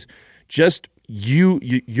 is just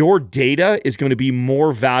your data is going to be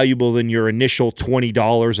more valuable than your initial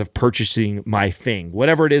 $20 of purchasing my thing.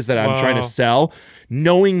 Whatever it is that I'm trying to sell,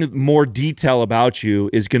 knowing more detail about you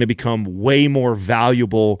is going to become way more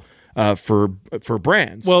valuable for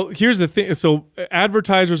brands. Well, here's the thing. So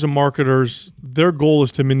advertisers and marketers, their goal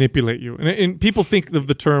is to manipulate you. And people think of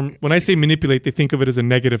the term, when I say manipulate, they think of it as a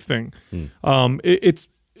negative thing.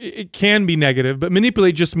 It can be negative, but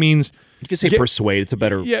manipulate just means you can say persuade. It's a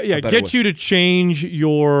better get you to change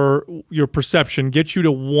your perception, get you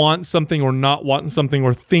to want something or not want something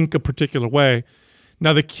or think a particular way.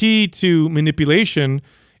 Now, the key to manipulation,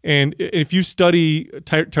 and if you study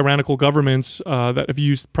tyrannical governments that have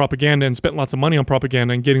used propaganda and spent lots of money on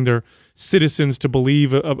propaganda and getting their citizens to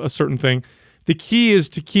believe a certain thing, the key is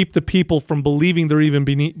to keep the people from believing they're even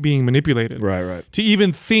being manipulated. Right. To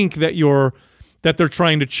even think that they're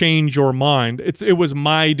trying to change your mind. It was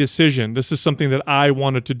my decision. This is something that I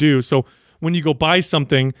wanted to do. So when you go buy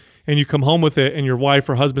something and you come home with it and your wife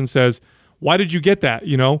or husband says, "Why did you get that?"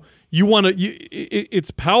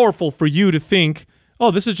 It's powerful for you to think, "Oh,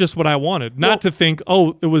 this is just what I wanted." Not to think,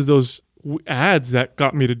 "Oh, it was those ads that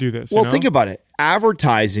got me to do this." Well, think about it.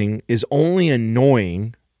 Advertising is only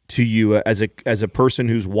annoying to you as a person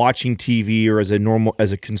who's watching TV or as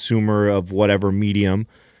a consumer of whatever medium.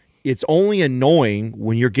 It's only annoying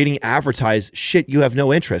when you're getting advertised shit you have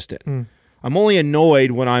no interest in. I'm only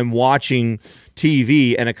annoyed when I'm watching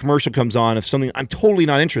TV and a commercial comes on of something I'm totally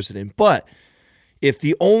not interested in. But if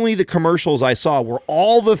the commercials I saw were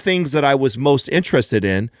all the things that I was most interested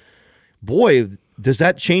in, boy, does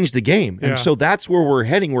that change the game. Yeah. And so that's where we're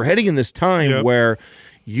heading. We're heading in this time where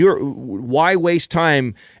why waste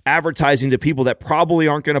time advertising to people that probably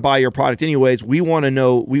aren't going to buy your product anyways? We want to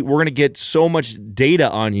know, we're going to get so much data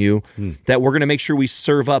on you that we're going to make sure we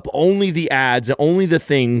serve up only the ads, only the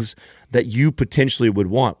things that you potentially would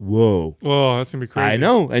want. Whoa. Oh, that's going to be crazy. I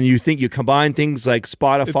know. And you think you combine things like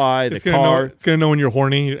Spotify, it's the gonna car. It's going to know when you're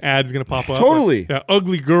horny. Your ad's going to pop up. Totally. Like,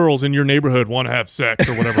 ugly girls in your neighborhood want to have sex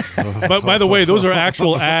or whatever. But by the way, those are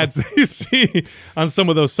actual ads that you see on some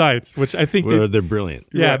of those sites, which I think they're brilliant.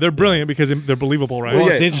 Yeah, they're brilliant because they're believable, right? Well,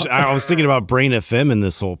 it's interesting. I was thinking about Brain FM in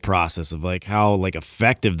this whole process of like how like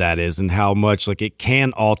effective that is and how much like it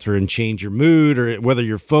can alter and change your mood or whether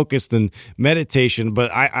you're focused in meditation.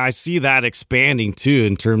 But I see that expanding too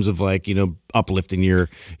in terms of like, uplifting your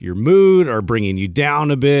mood or bringing you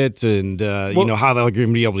down a bit and, how they're going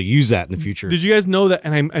to be able to use that in the future. Did you guys know that,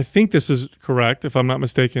 and I think this is correct if I'm not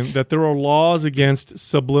mistaken, that there are laws against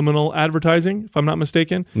subliminal advertising, if I'm not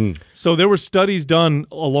mistaken? So there were studies done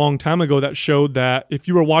a long time ago that showed that if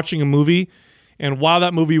you were watching a movie And while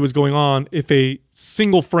that movie was going on, if a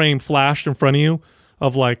single frame flashed in front of you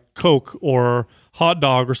of like Coke or hot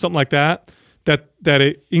dog or something like that,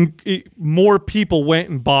 more people went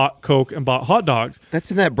and bought Coke and bought hot dogs.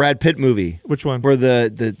 That's in that Brad Pitt movie. Which one? Where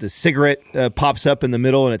the cigarette pops up in the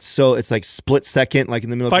middle, and it's like split second, like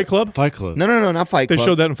in the middle. Fight Club? Fight Club. No, not Fight Club. They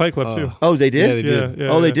showed that in Fight Club too. Oh, they did? Yeah, they did.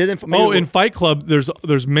 Yeah, They yeah. did? In Fight Club,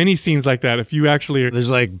 there's many scenes like that. If you actually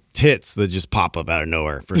There's like tits that just pop up out of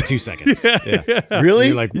nowhere for 2 seconds. Really?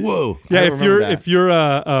 You're like, whoa. yeah, I don't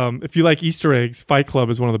remember if you like Easter eggs, Fight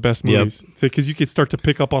Club is one of the best movies because you could start to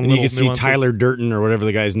pick up on And you little can see nuances. Tyler Durden or whatever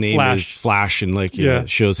the guy's name is, Flash, and like Yeah. it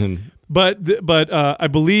shows him. But I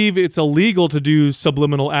believe it's illegal to do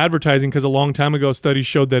subliminal advertising because a long time ago, studies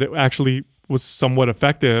showed that it actually was somewhat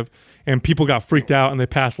effective, and people got freaked out and they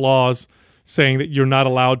passed laws saying that you're not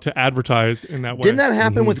allowed to advertise in that way. Didn't that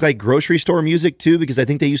happen with like grocery store music too? Because I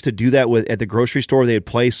think they used to do that at the grocery store. They'd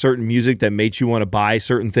play certain music that made you want to buy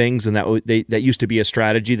certain things, and that used to be a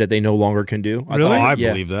strategy that they no longer can do. Really? I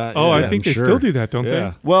believe that. Oh, Yeah, I think I'm they sure. still do that, don't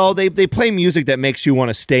Yeah. Well, they play music that makes you want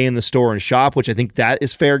to stay in the store and shop, which I think that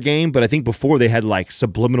is fair game. But I think before they had like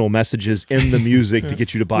subliminal messages in the music to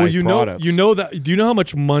get you to buy products. Do you know how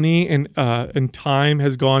much money and time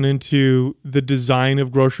has gone into the design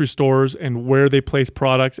of grocery stores and where they place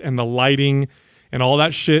products and the lighting and all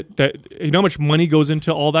that shit? That you know how much money goes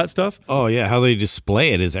into all that stuff? Oh, yeah. How they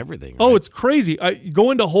display it is everything. Oh, right? it's crazy. Go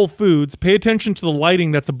into Whole Foods, pay attention to the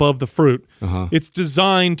lighting that's above the fruit. It's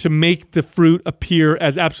designed to make the fruit appear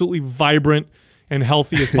as absolutely vibrant and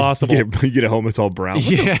healthy as possible. you get it home, it's all brown. What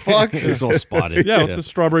the fuck? It's all spotted. Yeah, with the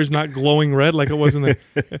strawberries not glowing red like it was in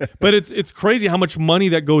the. But it's crazy how much money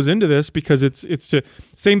that goes into this because it's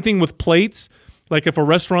same thing with plates. Like if a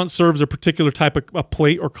restaurant serves a particular type of a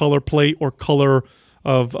plate or color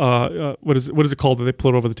of what is it called that they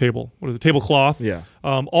put over the table? What is it? Tablecloth. Yeah.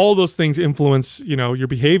 All those things influence your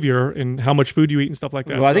behavior and how much food you eat and stuff like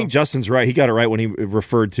that. Well, I think Justin's right. He got it right when he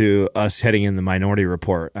referred to us heading in the Minority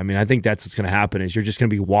Report. I mean, I think that's what's going to happen is you're just going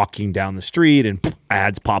to be walking down the street and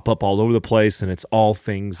ads pop up all over the place, and it's all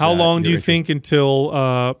things. How long do you think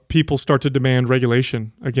until people start to demand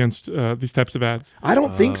regulation against these types of ads? I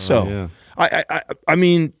don't think so. yeah. I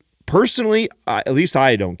mean, personally, at least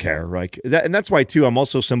I don't care. Like that, and that's why too. I'm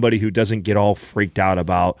also somebody who doesn't get all freaked out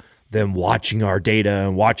about them watching our data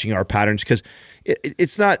and watching our patterns because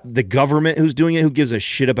it's not the government who's doing it who gives a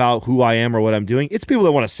shit about who I am or what I'm doing. It's people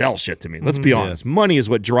that want to sell shit to me. Let's be honest. Money is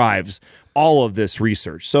what drives all of this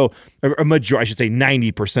research. So a majority, I should say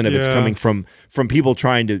 90% of it's coming from people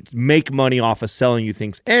trying to make money off of selling you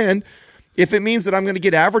things. And if it means that I'm going to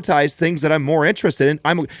get advertised things that I'm more interested in,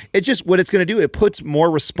 it's just what it's going to do. It puts more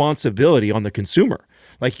responsibility on the consumer.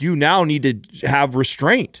 Like you now need to have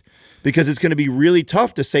restraint because it's going to be really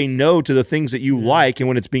tough to say no to the things that you like, and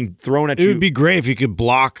when it's being thrown at you. It would be great if you could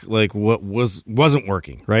block like what wasn't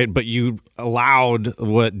working, right? But you allowed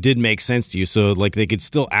what did make sense to you, so like they could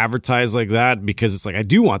still advertise like that because it's like I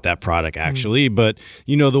do want that product actually, but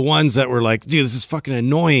the ones that were like, dude, this is fucking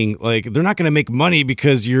annoying. Like they're not going to make money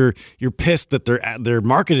because you're pissed that they're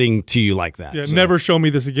marketing to you like that. Yeah, So, never show me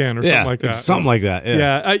this again or something like that. it's something like that.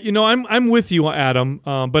 Yeah. I'm with you, Adam,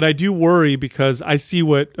 but I do worry because I see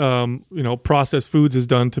what processed foods has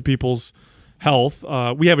done to people's health.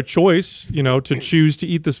 We have a choice, to choose to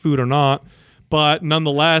eat this food or not, but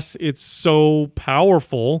nonetheless, it's so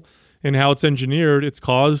powerful in how it's engineered. It's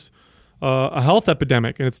caused a health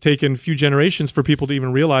epidemic, and it's taken a few generations for people to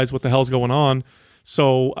even realize what the hell's going on.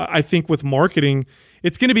 So I think with marketing,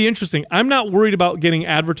 it's going to be interesting. I'm not worried about getting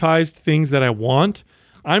advertised things that I want.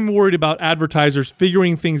 I'm worried about advertisers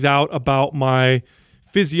figuring things out about my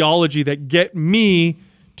physiology that get me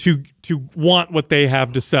to want what they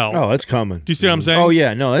have to sell. Oh, that's coming. Do you see what I'm saying? Oh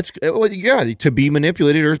yeah, no, to be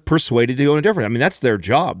manipulated or persuaded to go in a different. I mean, that's their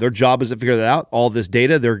job. Their job is to figure that out. All this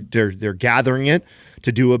data, they're gathering it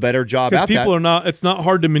to do a better job. Because people are not. It's not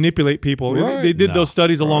hard to manipulate people. Right. They did those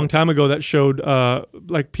studies a long time ago that showed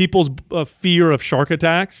like people's fear of shark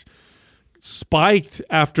attacks spiked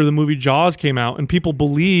after the movie Jaws came out, and people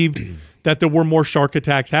believed that there were more shark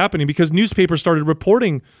attacks happening because newspapers started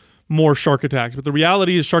reporting more shark attacks. But the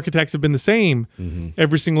reality is shark attacks have been the same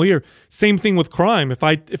every single year. Same thing with crime. If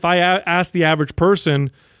I ask the average person,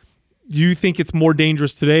 do you think it's more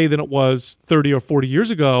dangerous today than it was 30 or 40 years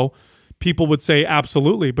ago? People would say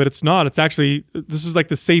absolutely, but it's not. It's actually, this is like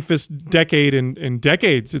the safest decade in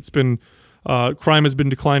decades. It's been, crime has been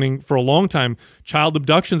declining for a long time. Child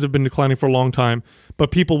abductions have been declining for a long time, but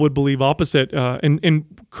people would believe opposite.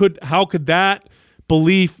 How could that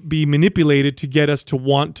belief be manipulated to get us to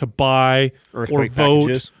want to buy Earthquake or vote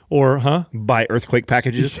packages. or Buy earthquake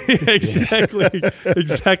packages. exactly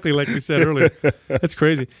like we said earlier. That's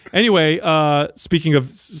crazy. Anyway, speaking of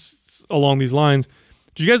along these lines,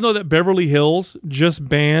 did you guys know that Beverly Hills just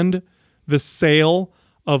banned the sale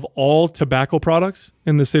of all tobacco products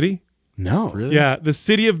in the city? No. Really? Yeah, the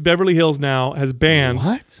city of Beverly Hills now has banned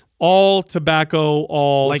What? all tobacco,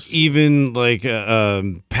 all Like even like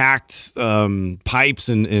packed pipes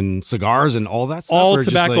and cigars and all that stuff. all or just,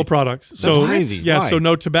 tobacco like, products. That's So crazy. yeah, Why? so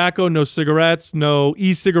no tobacco, no cigarettes, no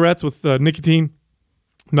e-cigarettes with nicotine,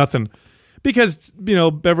 nothing. Because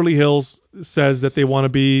Beverly Hills says that they want to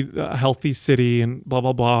be a healthy city and blah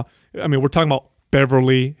blah blah. I mean, we're talking about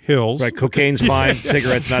Beverly Hills. Right, cocaine's fine,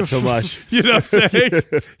 cigarettes not so much. You know what I'm saying?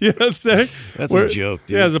 You know what I'm saying? That's a joke,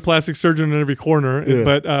 dude. Yeah, there's a plastic surgeon in every corner.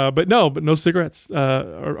 Yeah. But no cigarettes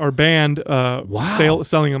are banned.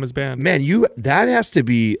 Selling them is banned. Man, that has to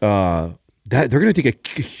be that they're going to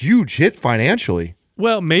take a huge hit financially.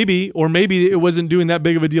 Well, maybe it wasn't doing that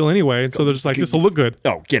big of a deal anyway, and so they're just like, this will look good.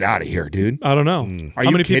 Oh, get out of here, dude. I don't know. Are How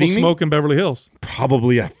you many people kidding me? smoke in Beverly Hills?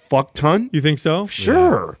 Probably a fuck ton. You think so?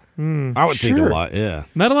 Sure. I would think a Sure. lot. Yeah.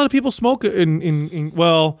 Not a lot of people smoke in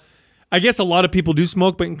well, I guess a lot of people do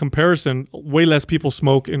smoke, but in comparison, way less people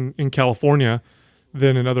smoke in California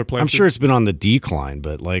than in other places. I'm sure it's been on the decline,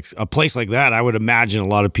 but like a place like that, I would imagine a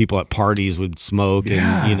lot of people at parties would smoke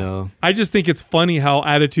and, I just think it's funny how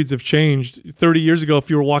attitudes have changed. 30 years ago, if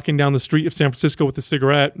you were walking down the street of San Francisco with a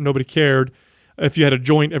cigarette, nobody cared. If you had a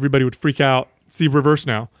joint, everybody would freak out. See, reverse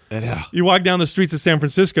now. Yeah. You walk down the streets of San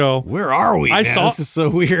Francisco. Where are we? I man? saw- This is so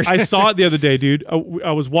weird. I saw it the other day, dude.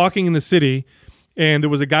 I was walking in the city, and there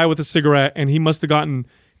was a guy with a cigarette, and he must have gotten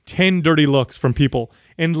 10 dirty looks from people.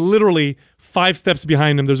 And literally 5 steps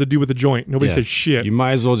behind him, there's a dude with a joint. Nobody Yeah. said shit. You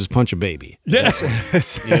might as well just punch a baby. Yeah.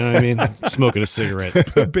 You know what I mean? Smoking a cigarette.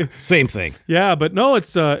 Same thing. Yeah, but no,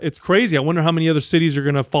 it's crazy. I wonder how many other cities are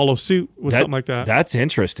going to follow suit with something like that. That's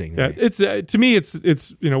interesting. Yeah, it's to me, it's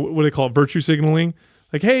what do they call it? Virtue signaling.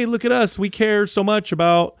 Like, hey, look at us. We care so much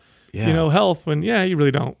about health. When you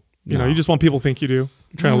really don't. You just want people to think you do.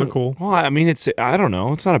 You're trying to look cool. Well, I mean, I don't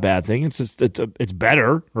know. It's not a bad thing. It's just, it's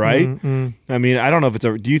better, right? I mean, I don't know if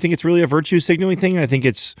do you think it's really a virtue signaling thing? I think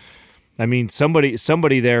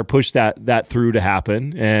somebody there pushed that through to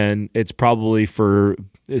happen, and it's probably for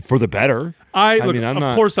the better.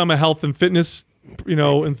 Of course, I'm a health and fitness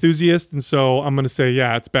enthusiast, and so I'm going to say,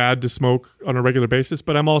 yeah, it's bad to smoke on a regular basis,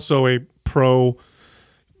 but I'm also a pro.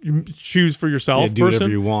 You choose for yourself. Do person. whatever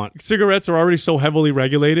you want. Cigarettes are already so heavily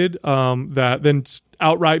regulated that then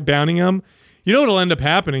outright banning them. You know what'll end up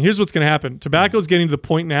happening? Here's what's going to happen. Tobacco is getting to the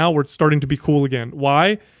point now where it's starting to be cool again.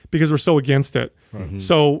 Why? Because we're so against it. Mm-hmm.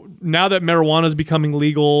 So now that marijuana is becoming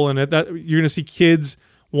legal, and that you're going to see kids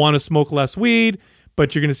want to smoke less weed,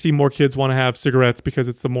 but you're going to see more kids want to have cigarettes because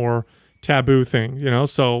it's the more taboo thing.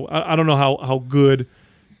 So I don't know how good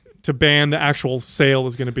to ban the actual sale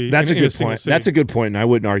is going to be. That's a in good single point. city. That's a good point, and I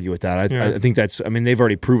wouldn't argue with that. I think they've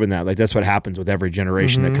already proven that. Like, that's what happens with every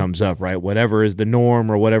generation that comes up, right? Whatever is the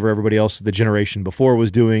norm or whatever everybody else, the generation before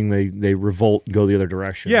was doing, they revolt and go the other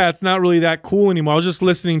direction. Yeah, it's not really that cool anymore. I was just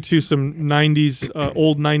listening to some 90s,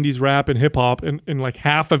 old 90s rap and hip hop, and like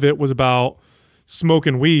half of it was about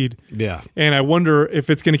smoking weed. Yeah. And I wonder if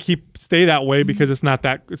it's going to stay that way because it's not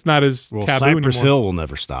as taboo Cypress anymore. Hill will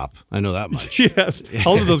never stop. I know that much. Yeah.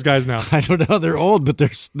 How old are those guys now? I don't know. They're old, but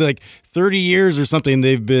there's like 30 years or something.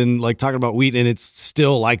 They've been like talking about weed, and it's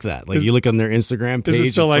still like that. Like you look on their Instagram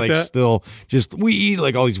page, still it's like that? still just weed,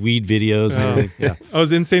 like all these weed videos. And everything. Yeah. I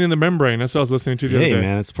was Insane in the Membrane. That's what I was listening to the other Hey day.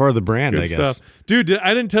 man, it's part of the brand, Good I guess. stuff. Dude,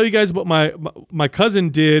 I didn't tell you guys about my cousin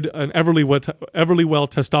did an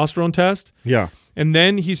Everlywell testosterone test. Yeah. And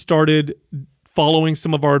then he started following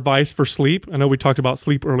some of our advice for sleep. I know we talked about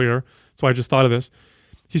sleep earlier. That's why I just thought of this.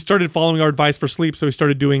 He started following our advice for sleep. So he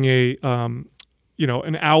started doing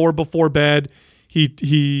an hour before bed.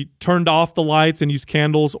 He turned off the lights and used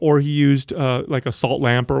candles, or he used like a salt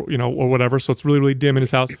lamp or whatever. So it's really, really dim in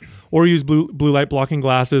his house. Or he used blue light blocking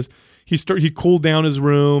glasses. He cooled down his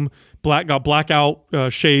room, got blackout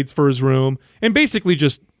shades for his room, and basically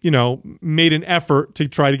just made an effort to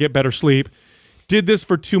try to get better sleep. Did this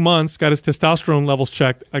for 2 months, got his testosterone levels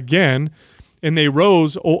checked again, and they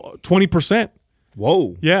rose 20%.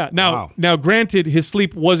 Whoa. Yeah. Now, granted, his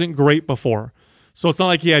sleep wasn't great before, so it's not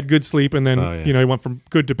like he had good sleep and then he went from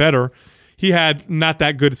good to better. He had not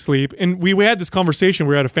that good sleep, and we had this conversation.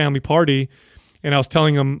 We were at a family party, and I was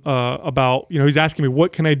telling him about he's asking me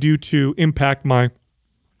what can I do to impact my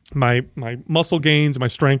muscle gains, my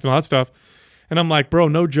strength, and all that stuff. And I'm like, bro,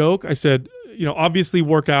 no joke. I said, obviously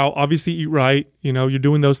work out, obviously eat right. You're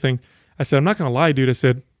doing those things. I said, I'm not going to lie, dude. I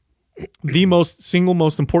said, the most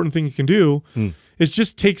important thing you can do is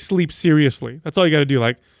just take sleep seriously. That's all you got to do.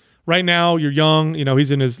 Like right now, you're young.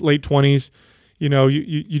 He's in his late 20s.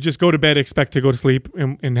 You just go to bed, expect to go to sleep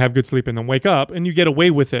and have good sleep, and then wake up, and you get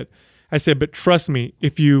away with it. I said, but trust me,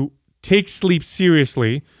 if you take sleep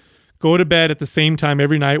seriously, go to bed at the same time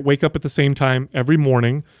every night, wake up at the same time every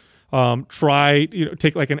morning,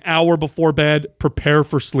 take like an hour before bed, prepare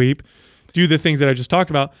for sleep, do the things that I just talked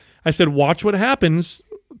about. I said, watch what happens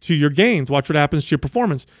to your gains, watch what happens to your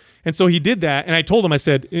performance. And so he did that, and I told him, I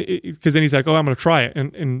said, because then he's like, oh, I'm going to try it.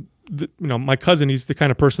 And my cousin, he's the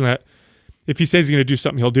kind of person that if he says he's going to do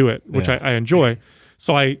something, he'll do it, which I enjoy.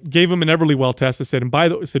 So I gave him an Everlywell test. I said, and by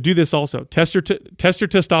the way, so do this also. Test your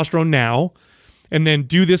testosterone now, and then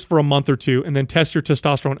do this for a month or two, and then test your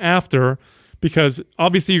testosterone after, because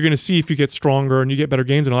obviously you're going to see if you get stronger and you get better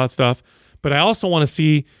gains and all that stuff. But I also want to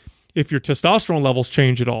see if your testosterone levels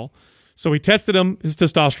change at all. So we tested his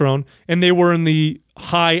testosterone, and they were in the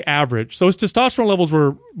high average. So his testosterone levels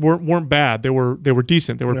weren't bad. They were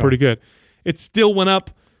decent. They were pretty good. It still went up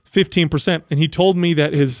 15%, and he told me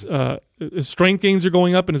that his strength gains are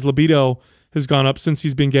going up and his libido has gone up since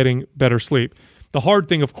he's been getting better sleep. The hard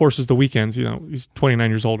thing, of course, is the weekends. He's 29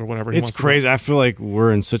 years old or whatever. It's crazy. I feel like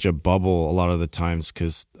we're in such a bubble a lot of the times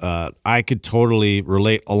because I could totally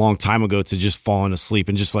relate a long time ago to just falling asleep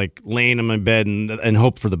and just like laying in my bed and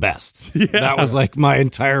hope for the best. Yeah. That was like my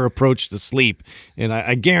entire approach to sleep. And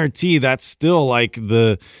I guarantee that's still like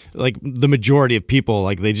the majority of people.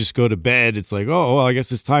 Like they just go to bed. It's like, oh, well, I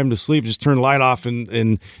guess it's time to sleep. Just turn the light off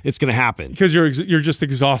and it's going to happen. Because you're just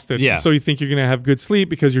exhausted. Yeah. So you think you're going to have good sleep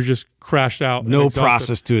because you're just crashed out. No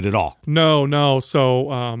process to it at all. No.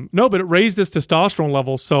 So but it raised his testosterone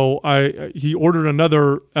level. So he ordered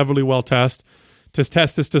another Everlywell test to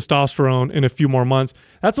test his testosterone in a few more months.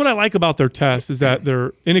 That's what I like about their tests is that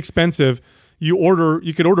they're inexpensive. You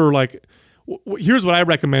could order like. Here's what I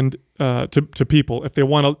recommend to people if they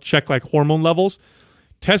want to check like hormone levels.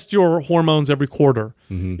 Test your hormones every quarter.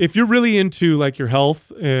 Mm-hmm. If you're really into like your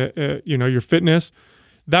health, your fitness.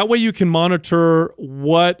 That way you can monitor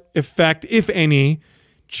what effect, if any,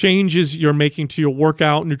 changes you're making to your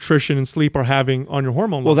workout, nutrition, and sleep are having on your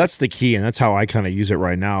hormone levels. Well, that's the key, and that's how I kind of use it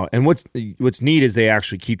right now. And what's neat is they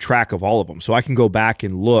actually keep track of all of them. So I can go back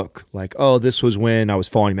and look like, oh, this was when I was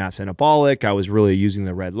falling maps anabolic. I was really using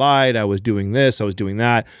the red light. I was doing this. I was doing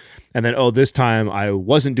that. And then, this time I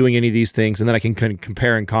wasn't doing any of these things. And then I can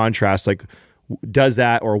compare and contrast, like, does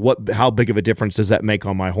that or how big of a difference does that make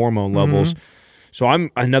on my hormone levels? Mm-hmm. So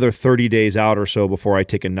I'm another 30 days out or so before I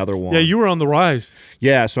take another one. Yeah, you were on the rise.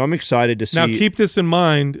 Yeah, so I'm excited to see. Now keep this in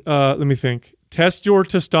mind. Let me think. Test your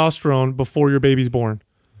testosterone before your baby's born.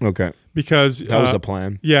 Okay. Because that was the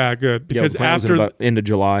plan. Yeah, good. Because the plan was in about end of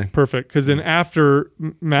July. Perfect. Because then after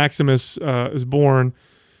Maximus is born,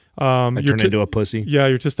 I turn into a pussy. Yeah,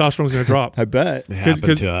 your testosterone is going to drop. I bet. It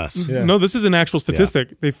happened to us. Yeah. No, this is an actual statistic.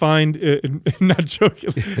 Yeah. They find it, not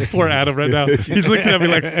joking. Poor Adam right now. He's looking at me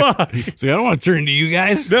like, fuck. So I don't want to turn to you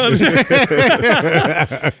guys. No,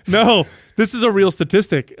 no, this is a real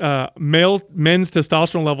statistic. Men's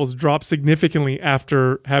testosterone levels drop significantly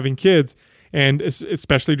after having kids, and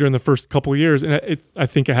especially during the first couple of years. And I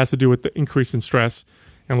think it has to do with the increase in stress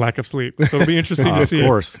and lack of sleep. So it'll be interesting to see. Of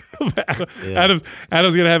course. Adam's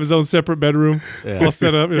going to have his own separate bedroom all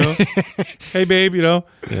set up, Hey, babe,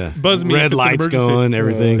 buzz me. Red lights going,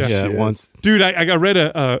 everything at once. Dude, I read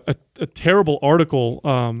a terrible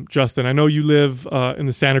article, Justin. I know you live in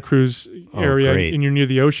the Santa Cruz area and you're near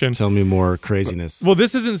the ocean. Tell me more craziness. Well,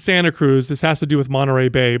 this isn't Santa Cruz. This has to do with Monterey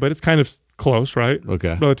Bay, but it's kind of close, right?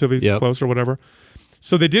 Okay. Relatively close or whatever.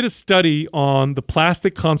 So they did a study on the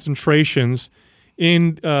plastic concentrations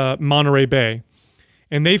in Monterey Bay,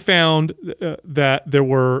 and they found that there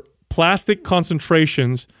were plastic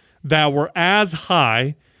concentrations that were as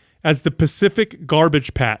high as the Pacific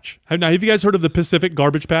Garbage Patch. Now, have you guys heard of the Pacific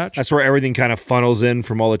Garbage Patch? That's where everything kind of funnels in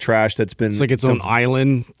from all the trash that's been... It's like its own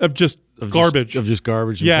island of just garbage. Of just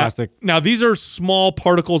garbage and plastic. Now, these are small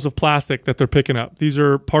particles of plastic that they're picking up. These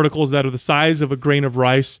are particles that are the size of a grain of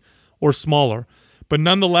rice or smaller. But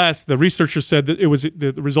nonetheless, the researchers said that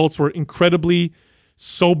the results were incredibly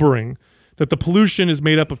sobering, that the pollution is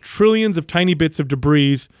made up of trillions of tiny bits of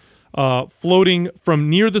debris floating from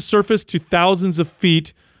near the surface to thousands of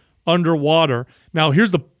feet underwater. Now,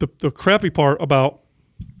 here's the crappy part about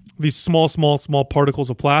these small particles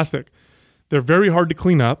of plastic. They're very hard to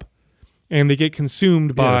clean up, and they get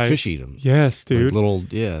consumed by... fish eat them. Yes, dude. Like little,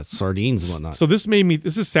 sardines and whatnot. So this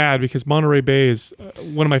is sad because Monterey Bay is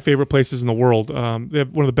one of my favorite places in the world. They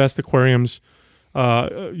have one of the best aquariums.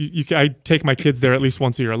 I take my kids there at least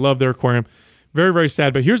once a year. I love their aquarium. Very, very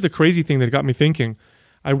sad. But here's the crazy thing that got me thinking.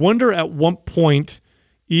 I wonder at what point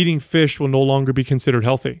eating fish will no longer be considered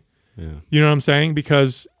healthy. Yeah. You know what I'm saying?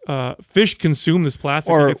 Because fish consume this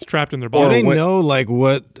plastic that gets trapped in their body. Do they know like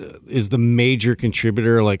what is the major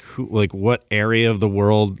contributor? Like what area of the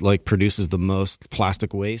world like produces the most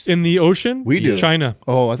plastic waste in the ocean? We do. China.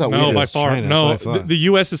 Oh, I thought we did. No, by far. China, No, that's what I thought. the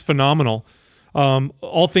U.S. is phenomenal.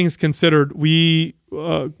 All things considered, we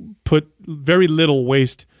put very little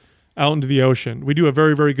waste out into the ocean. We do a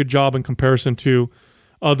very, very good job in comparison to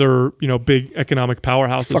other, big economic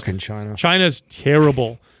powerhouses. Fucking China. China's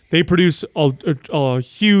terrible. They produce a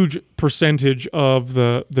huge percentage of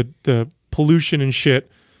the pollution and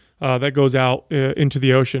shit that goes out into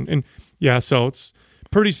the ocean. And yeah, so it's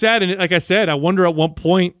pretty sad. And like I said, I wonder at what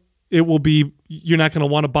point it will be, you're not going to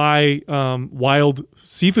want to buy wild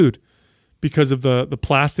seafood because of the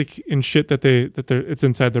plastic and shit it's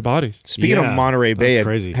inside their bodies. Speaking of Monterey Bay,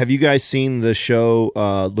 crazy. Have you guys seen the show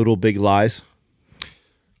Little Big Lies?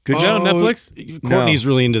 Good Is that on Netflix? Courtney's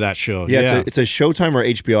really into that show. Yeah, it's a Showtime or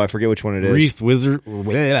HBO. I forget which one it is. Reese Witherspoon.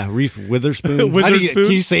 Witherspoon.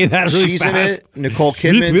 Can you say that really She's fast? in it. Nicole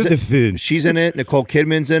Kidman's she's in it. Nicole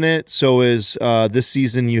Kidman's in it. So is this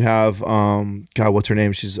season you have God, what's her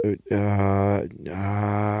name? She's like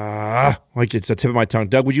it's the tip of my tongue.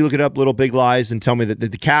 Doug, would you look it up? Little Big Lies, and tell me that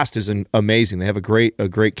the cast is amazing. They have a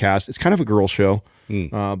great cast. It's kind of a girl show.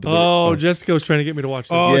 Jessica was trying to get me to watch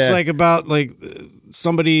this. Oh, it's like about like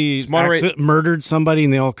somebody murdered somebody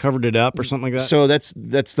and they all covered it up or something like that. So that's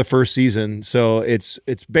the first season. So it's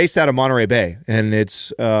based out of Monterey Bay, and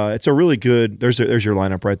it's a really good. There's your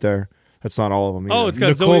lineup right there. That's not all of them. Oh, it's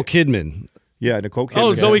got Nicole Kidman. Yeah, Nicole Kidman.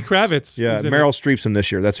 Oh, Zoe Kravitz. Yeah, Meryl Streep's in this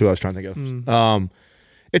year. That's who I was trying to think of.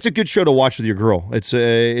 It's a good show to watch with your girl. It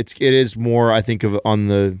is more, I think, of on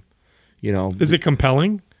the, Is it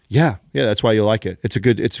compelling? Yeah, that's why you like it. It's a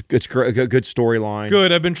good storyline.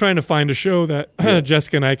 Good. I've been trying to find a show that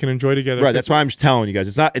Jessica and I can enjoy together. Right. That's why I'm just telling you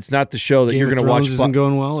guys. It's not the show that you're going to watch. Isn't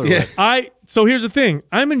going well. Or what? So here's the thing.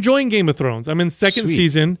 I'm enjoying Game of Thrones. I'm in second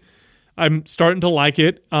season. I'm starting to like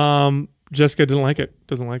it. Jessica doesn't like it.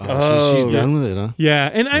 She's done with it, huh? Yeah,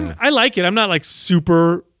 and I like it. I'm not like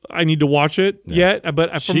super. I need to watch it yet,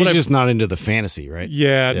 but she's just not into the fantasy, right?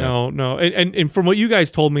 Yeah. No. And from what you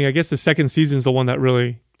guys told me, I guess the second season is the one that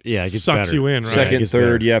really. Yeah, it gets sucks better. you in, right? Second,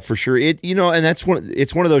 third, for sure. And that's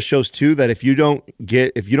it's one of those shows too that if you don't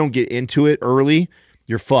get into it early,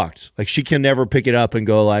 you're fucked. Like she can never pick it up and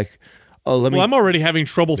go like, oh, I'm already having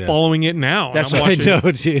trouble following it now. That's what I know,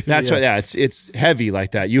 dude. That's what. Yeah, it's heavy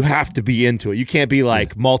like that. You have to be into it. You can't be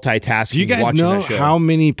like multitasking. Do you guys know how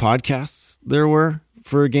many podcasts there were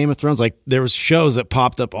for Game of Thrones? Like there was shows that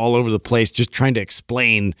popped up all over the place just trying to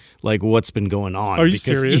explain like what's been going on. Are you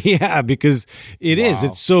serious? Yeah, because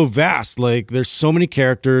it's so vast. Like there's so many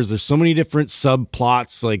characters, there's so many different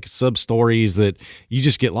subplots, like sub stories that you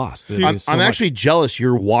just get lost. Dude, I'm actually jealous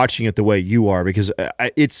you're watching it the way you are because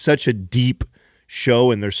it's such a deep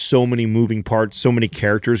show and there's so many moving parts, so many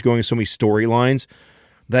characters going, so many storylines.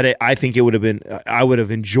 That I think I would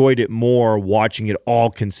have enjoyed it more watching it all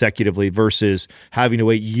consecutively versus having to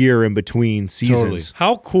wait a year in between seasons. Totally.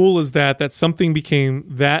 How cool is that something became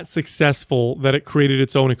that successful that it created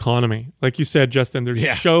its own economy? Like you said, Justin, there's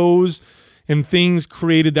shows and things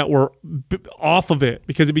created that were off of it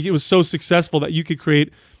because it was so successful that you could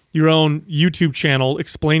create your own YouTube channel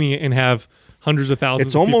explaining it and have hundreds of thousands.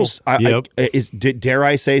 It's almost. people. Dare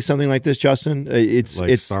I say something like this, Justin? It's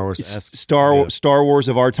like Star Wars. Star Wars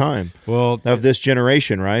of our time. Well, of this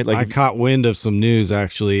generation, right? Like I caught wind of some news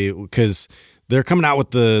actually because they're coming out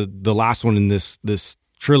with the last one in this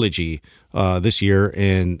trilogy this year,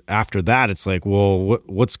 and after that it's like, well,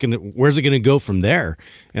 where's it gonna go from there?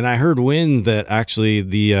 And I heard wind that actually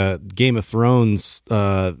the Game of Thrones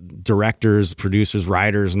directors, producers,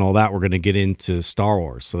 writers, and all that were gonna get into Star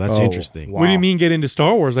Wars. So that's interesting. Wow. What do you mean get into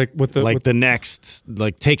Star Wars? Like the next,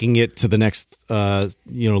 like taking it to the next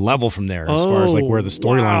level from there as far as like where the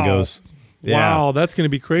storyline goes. Yeah. Wow, that's going to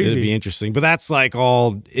be crazy. It'd be interesting. But that's like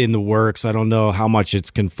all in the works. I don't know how much it's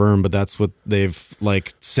confirmed, but that's what they've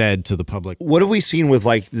like said to the public. What have we seen with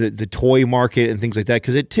like the toy market and things like that?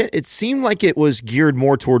 Because it seemed like it was geared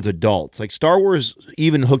more towards adults. Like Star Wars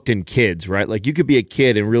even hooked in kids, right? Like you could be a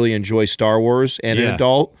kid and really enjoy Star Wars and an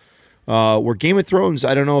adult. Where Game of Thrones,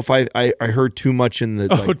 I don't know if I heard too much in the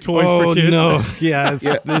toys for kids. No,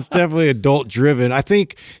 it's definitely adult driven. I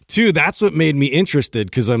think too that's what made me interested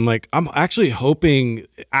because I'm actually hoping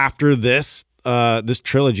after this this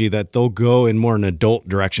trilogy that they'll go in more an adult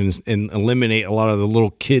directions and eliminate a lot of the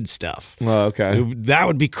little kid stuff. Oh, okay. That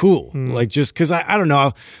would be cool. Like, just because I don't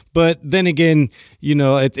know. But then again,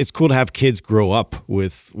 it's cool to have kids grow up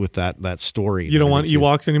with that story. You don't want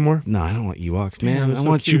Ewoks anymore? No, I don't want Ewoks, man. Damn, I so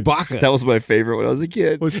want cute. Chewbacca. That was my favorite when I was a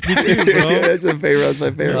kid. Well, me too, bro. That's a favorite. That's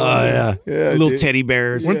my favorite. Oh, yeah. Little dude. teddy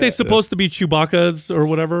bears. Weren't they supposed to be Chewbacca's or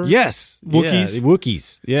whatever? Yes. Wookiees? Yeah,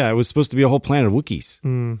 Wookiees. Yeah, it was supposed to be a whole planet of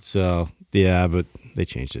Wookiees. So, yeah, but they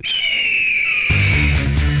changed it.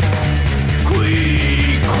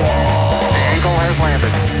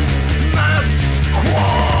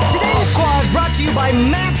 Today's Squad is brought to you by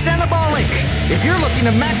MAPS Anabolic. If you're looking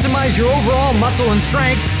to maximize your overall muscle and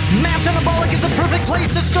strength, MAPS Anabolic is the perfect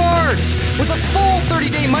place to start. With a full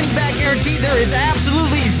 30-day money-back guarantee, there is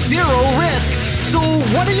absolutely zero risk. So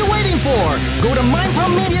what are you waiting for? Go to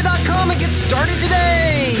mindpumpmedia.com and get started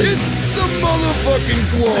today. It's the motherfucking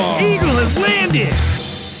Quad. Eagle has landed.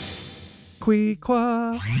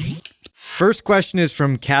 First question is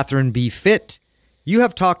from Catherine B. Fit. You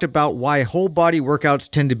have talked about why whole body workouts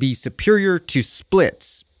tend to be superior to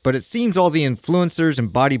splits, but it seems all the influencers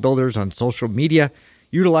and bodybuilders on social media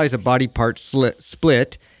utilize a body part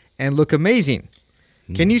split and look amazing.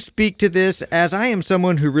 Can you speak to this, as I am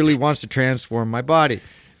someone who really wants to transform my body?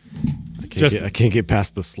 I can't get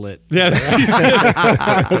past the slit. Yeah.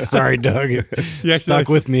 Sorry, Doug. You Stuck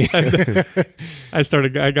with me. I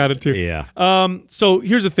got it too. Yeah. So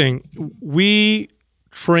here's the thing. We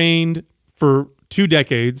trained for 2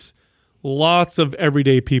 decades, lots of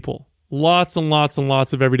everyday people, lots and lots and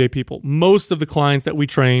lots of everyday people. Most of the clients that we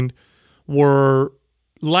trained were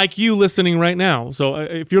like you listening right now. So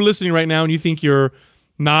if you're listening right now and you think you're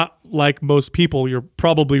not like most people, you're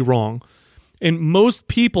probably wrong. And most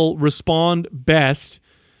people respond best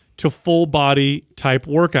to full body type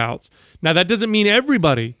workouts. Now, that doesn't mean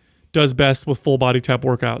everybody does best with full body type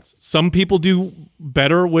workouts. Some people do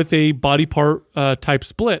better with a body part type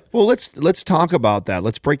split. Well, let's talk about that.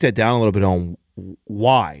 Let's break that down a little bit on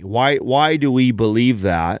why do we believe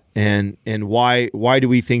that, and why do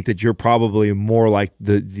we think that you're probably more like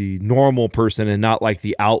the normal person and not like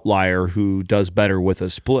the outlier who does better with a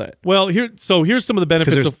split? Well, here's some of the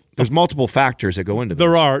benefits there's multiple factors that go into this.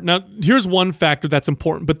 There are. Now, here's one factor that's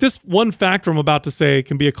important, but this one factor I'm about to say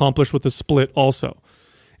can be accomplished with a split also.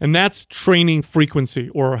 And that's training frequency,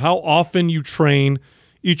 or how often you train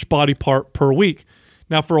each body part per week.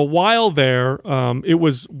 Now, for a while there, it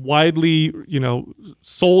was widely,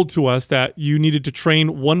 sold to us that you needed to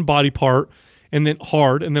train one body part and then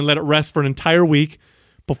hard, and then let it rest for an entire week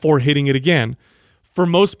before hitting it again. For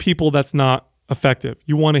most people, that's not effective.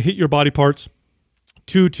 You want to hit your body parts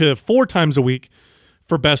 2 to 4 times a week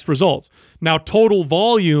for best results. Now, total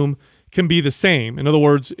volume can be the same. In other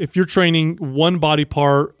words, if you're training one body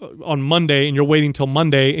part on Monday and you're waiting till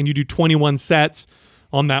Monday and you do 21 sets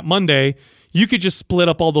on that Monday, you could just split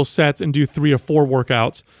up all those sets and do 3 or 4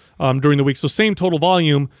 workouts during the week. So same total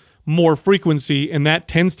volume, more frequency, and that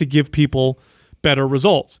tends to give people better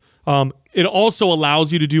results. It also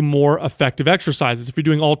allows you to do more effective exercises. If you're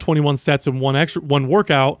doing all 21 sets in one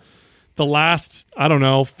workout, the last,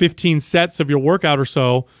 15 sets of your workout or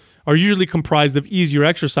so are usually comprised of easier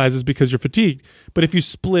exercises because you're fatigued. But if you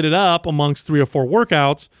split it up amongst 3 or 4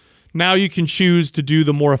 workouts, now you can choose to do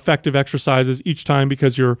the more effective exercises each time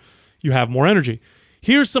because you have more energy.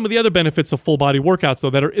 Here's some of the other benefits of full body workouts,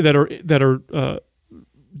 though, that are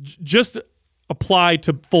just applied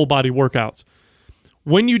to full body workouts.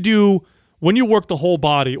 When you work the whole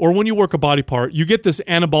body, or when you work a body part, you get this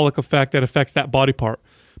anabolic effect that affects that body part.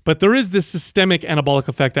 But there is this systemic anabolic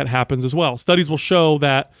effect that happens as well. Studies will show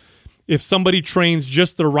that if somebody trains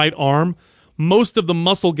just their right arm, most of the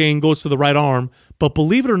muscle gain goes to the right arm. But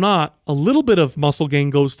believe it or not, a little bit of muscle gain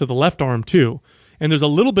goes to the left arm too. And there's a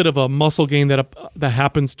little bit of a muscle gain that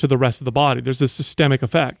happens to the rest of the body. There's this systemic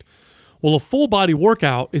effect. Well, a full body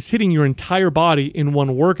workout is hitting your entire body in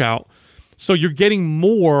one workout. So you're getting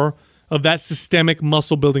more of that systemic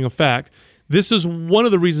muscle building effect. This is one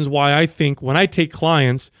of the reasons why I think when I take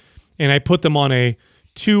clients and I put them on a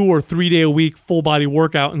 2 or 3 day a week full body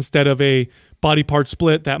workout instead of a body part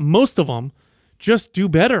split, that most of them just do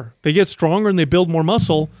better. They get stronger and they build more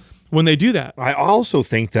muscle when they do that. I also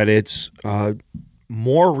think that it's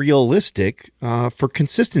more realistic for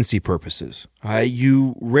consistency purposes.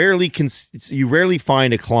 You rarely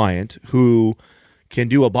find a client who can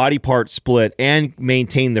do a body part split and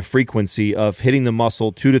maintain the frequency of hitting the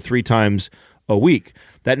muscle 2 to 3 times a week.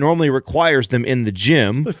 That normally requires them in the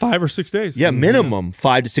gym 5 or 6 days. Yeah, minimum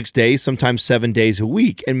 5 to 6 days, sometimes 7 days a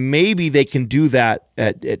week. And maybe they can do that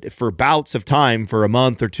for bouts of time for a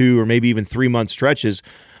month or 2 or maybe even 3 month stretches.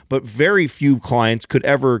 but very few clients could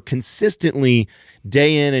ever consistently,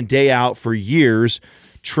 day in and day out for years,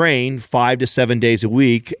 train 5 to 7 days a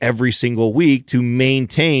week, every single week, to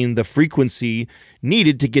maintain the frequency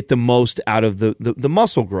needed to get the most out of the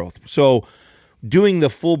muscle growth. So doing the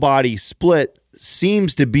full body split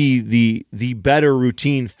seems to be the better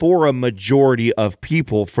routine for a majority of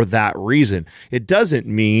people for that reason. It doesn't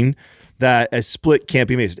mean that a split can't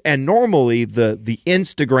be made. And normally the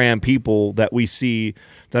Instagram people that we see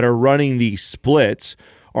that are running these splits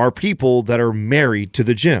are people that are married to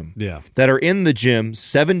the gym. Yeah. That are in the gym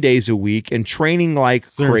 7 days a week and training like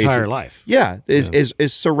Their crazy. entire life. Yeah,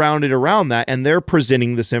 is surrounded around that, and they're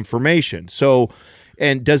presenting this information. So,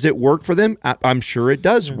 and does it work for them? I'm sure it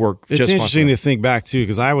does work. It's just interesting fine. to think back too,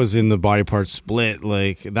 because I was in the body part split.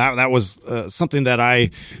 Like that was something that I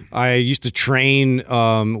used to train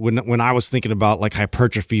when I was thinking about like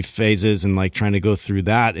hypertrophy phases and like trying to go through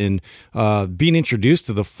that, and being introduced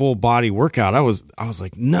to the full body workout. I was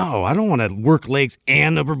like, no, I don't want to work legs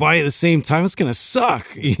and upper body at the same time. It's gonna suck,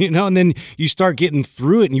 And then you start getting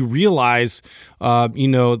through it, and you realize,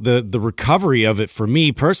 the recovery of it. For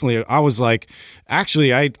me personally, I was like, actually,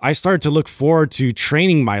 I started to look forward to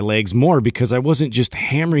training my legs more because I wasn't just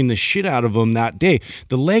hammering the shit out of them that day.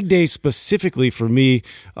 The leg day specifically for me,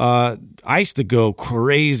 I used to go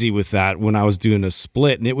crazy with that when I was doing a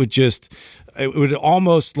split, and it would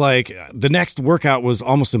almost like the next workout was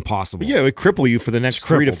almost impossible. Yeah, it would cripple you for the next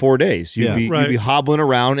 3 to 4 days. You'd be hobbling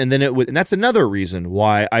around, and then and that's another reason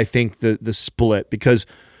why I think the split, because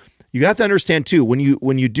you have to understand too, when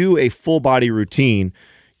you do a full body routine,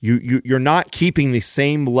 you're not keeping the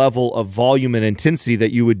same level of volume and intensity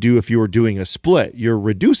that you would do if you were doing a split. You're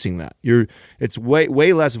reducing that. It's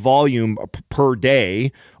way less volume per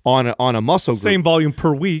day on a muscle group. Same volume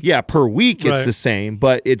per week. Yeah, per week it's the same,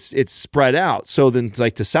 but it's spread out. So then,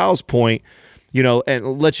 like to Sal's point,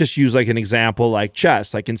 and let's just use like an example like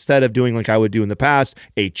chest. Like instead of doing like I would do in the past,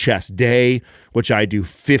 a chest day, which I do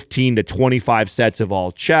 15 to 25 sets of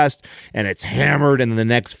all chest, and it's hammered, and then the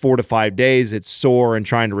next 4 to 5 days it's sore and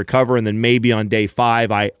trying to recover, and then maybe on day 5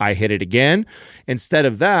 I hit it again. Instead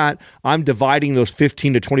of that, I'm dividing those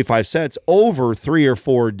 15 to 25 sets over 3 or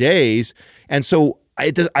 4 days, and so I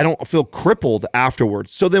don't feel crippled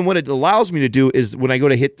afterwards. So then what it allows me to do is when I go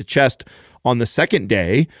to hit the chest on the second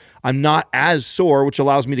day, I'm not as sore, which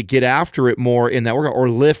allows me to get after it more in that workout or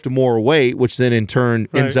lift more weight, which then in turn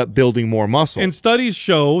ends up building more muscle. And studies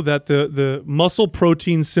show that the muscle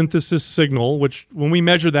protein synthesis signal, which when we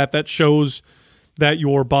measure that shows that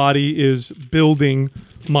your body is building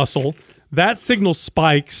muscle, that signal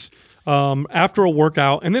spikes after a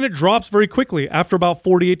workout, and then it drops very quickly after about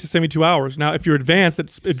 48 to 72 hours. Now, if you're advanced,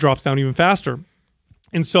 it drops down even faster.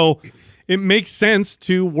 And so it makes sense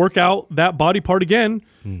to work out that body part again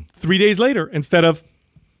 3 days later instead of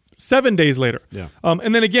 7 days later. Yeah.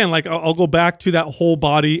 And then again, like I'll go back to that whole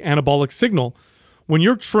body anabolic signal. When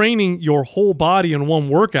you're training your whole body in one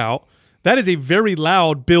workout, that is a very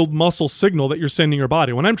loud build muscle signal that you're sending your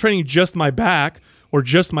body. When I'm training just my back or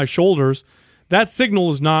just my shoulders, that signal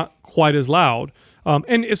is not quite as loud.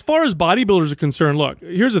 And as far as bodybuilders are concerned, look,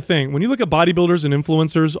 here's the thing. When you look at bodybuilders and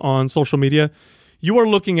influencers on social media, you are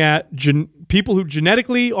looking at people who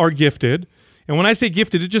genetically are gifted. And when I say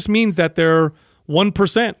gifted, it just means that they're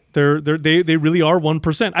 1%. They really are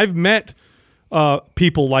 1%. I've met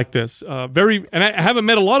people like this. And I haven't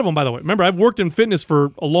met a lot of them, by the way. Remember, I've worked in fitness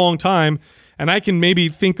for a long time, and I can maybe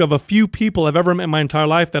think of a few people I've ever met in my entire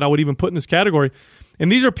life that I would even put in this category. And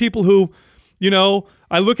these are people who,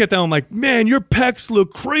 I look at them, I'm like, man, your pecs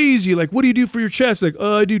look crazy. Like, what do you do for your chest? Like,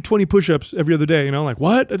 I do 20 push-ups every other day. Like,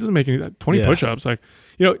 what? That doesn't make any 20 push-ups. Like,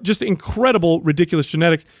 just incredible, ridiculous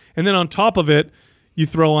genetics. And then on top of it, you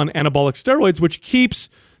throw on anabolic steroids, which keeps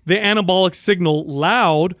the anabolic signal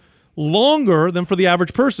loud longer than for the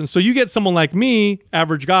average person. So you get someone like me,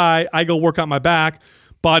 average guy, I go work out my back,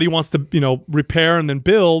 body wants to, repair and then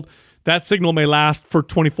build. That signal may last for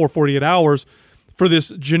 24, 48 hours. For this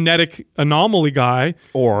genetic anomaly guy,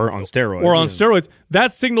 or on steroids,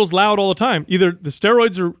 that signal's loud all the time. Either the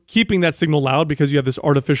steroids are keeping that signal loud because you have this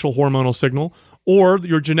artificial hormonal signal, or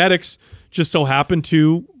your genetics just so happen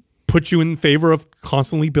to put you in favor of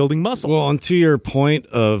constantly building muscle. Well, and to your point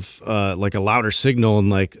of like a louder signal and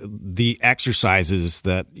like the exercises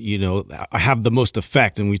that, have the most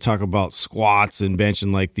effect, and we talk about squats and bench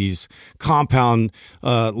and like these compound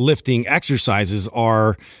lifting exercises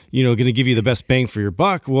are, going to give you the best bang for your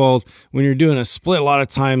buck. Well, when you're doing a split, a lot of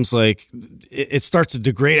times like it starts to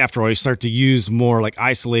degrade after a while. You start to use more like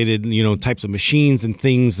isolated, types of machines and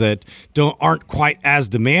things that aren't quite as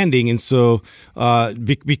demanding. And so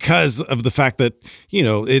because of the fact that,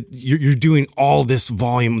 you're doing all this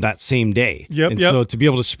volume that same day. So to be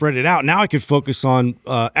able to spread it out, now I could focus on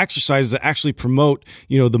exercises that actually promote,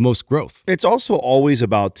 the most growth. It's also always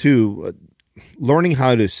about, too, learning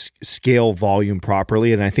how to scale volume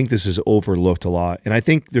properly. And I think this is overlooked a lot. And I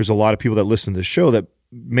think there's a lot of people that listen to the show that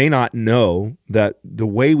may not know that the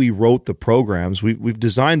way we wrote the programs, we've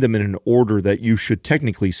designed them in an order that you should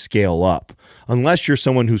technically scale up. Unless you're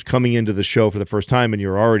someone who's coming into the show for the first time and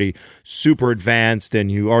you're already super advanced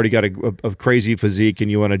and you already got a crazy physique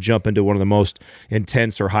and you want to jump into one of the most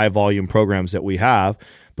intense or high volume programs that we have.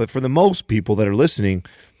 But for the most people that are listening,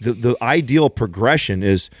 the ideal progression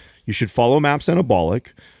is you should follow MAPS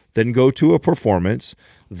Anabolic, then go to a performance,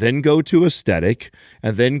 then go to aesthetic,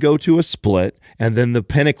 and then go to a split, and then the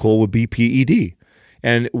pinnacle would be PED.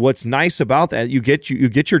 And what's nice about that, you get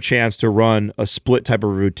your chance to run a split type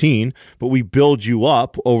of routine, but we build you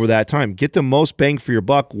up over that time. Get the most bang for your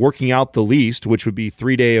buck, working out the least, which would be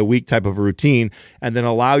 3-day-a-week type of a routine, and then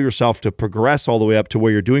allow yourself to progress all the way up to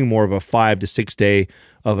where you're doing more of a 5 to 6 day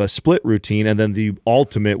of a split routine, and then the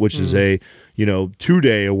ultimate, which is a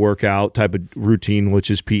 2-day a workout type of routine, which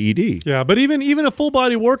is PED. Yeah, but even a full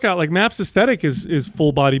body workout like MAPS Aesthetic is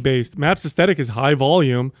full body based. MAPS Aesthetic is high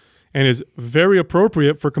volume and is very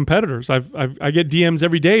appropriate for competitors. I get DMs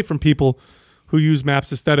every day from people who use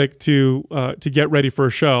MAPS Aesthetic to get ready for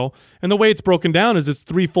a show. And the way it's broken down is it's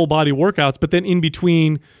 3 full body workouts, but then in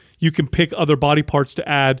between you can pick other body parts to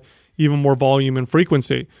add even more volume and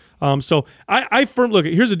frequency. So I look.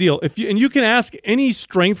 Here's the deal. You can ask any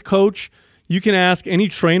strength coach, you can ask any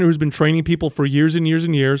trainer who's been training people for years and years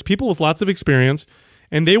and years, people with lots of experience,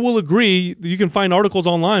 and they will agree. You can find articles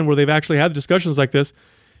online where they've actually had discussions like this.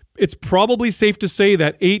 It's probably safe to say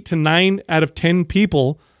that 8 to 9 out of 10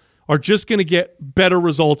 people are just going to get better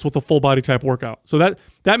results with a full body type workout. So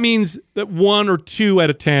that means that 1 or 2 out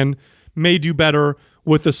of 10 may do better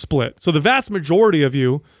with a split. So the vast majority of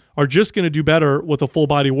you are just going to do better with a full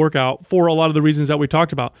body workout for a lot of the reasons that we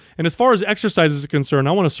talked about. And as far as exercises are concerned,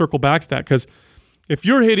 I want to circle back to that, because if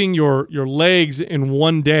you're hitting your legs in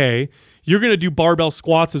one day, you're going to do barbell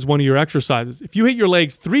squats as one of your exercises. If you hit your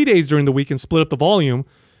legs 3 days during the week and split up the volume,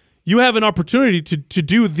 you have an opportunity to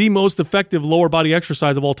do the most effective lower body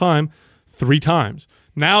exercise of all time 3 times.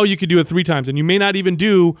 Now you could do it 3 times, and you may not even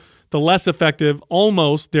do the less effective,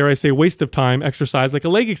 almost, dare I say, waste of time exercise like a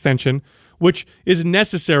leg extension, which is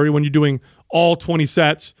necessary when you're doing all 20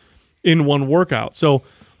 sets in one workout. So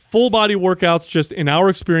full body workouts, just in our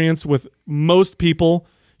experience with most people,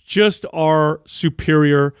 just are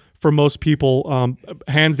superior for most people,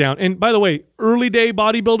 hands down. And by the way, early day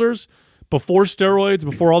bodybuilders, before steroids,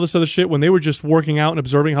 before all this other shit, when they were just working out and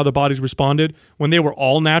observing how their bodies responded, when they were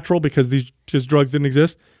all natural because these just drugs didn't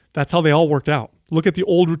exist, that's how they all worked out. Look at the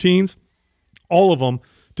old routines. All of them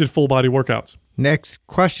did full body workouts. Next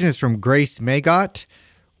question is from Grace Magot.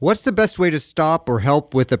 What's the best way to stop or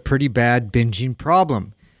help with a pretty bad binging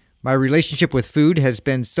problem? My relationship with food has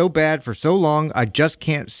been so bad for so long, I just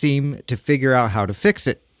can't seem to figure out how to fix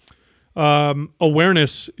it.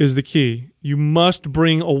 Awareness is the key. You must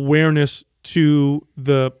bring awareness to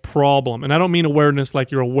the problem. And I don't mean awareness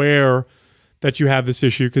like you're aware that you have this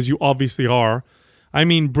issue, because you obviously are. I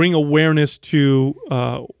mean, bring awareness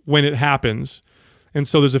to when it happens. And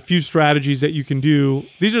so there's a few strategies that you can do.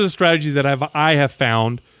 These are the strategies that I have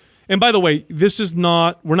found. And by the way,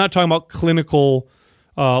 we're not talking about clinical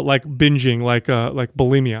like binging, like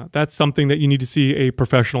bulimia. That's something that you need to see a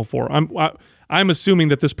professional for. I'm assuming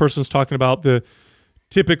that this person's talking about the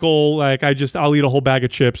typical, like, I'll eat a whole bag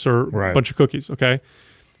of chips or a bunch of cookies, okay?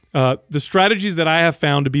 The strategies that I have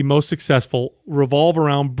found to be most successful revolve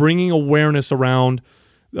around bringing awareness around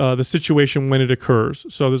the situation when it occurs.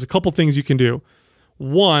 So there's a couple things you can do.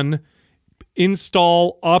 One,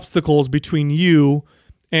 install obstacles between you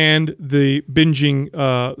and the binging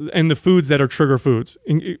and the foods that are trigger foods.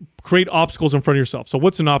 Create obstacles in front of yourself. So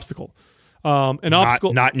what's an obstacle?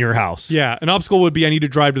 Obstacle not in your house. Yeah, an obstacle would be I need to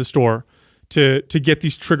drive to the store to get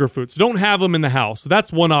these trigger foods. Don't have them in the house. So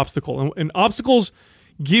that's one obstacle. And obstacles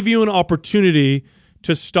give you an opportunity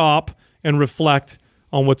to stop and reflect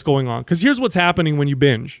on what's going on. Because here's what's happening when you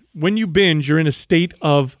binge. When you binge, you're in a state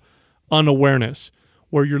of unawareness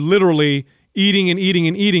where you're literally eating and eating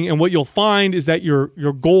and eating, and what you'll find is that your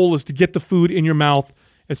goal is to get the food in your mouth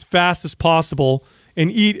as fast as possible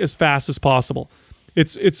and eat as fast as possible.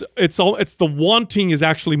 It's the wanting is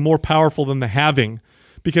actually more powerful than the having,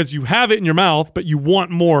 because you have it in your mouth, but you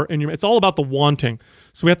want more. And it's all about the wanting.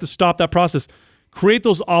 So we have to stop that process. Create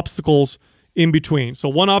those obstacles in between. So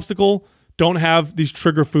one obstacle, don't have these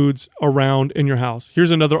trigger foods around in your house.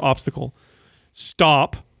 Here's another obstacle.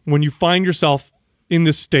 Stop when you find yourself in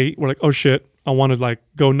this state where like, oh shit, I want to like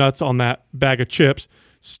go nuts on that bag of chips.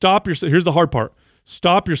 Stop yourself. Here's the hard part.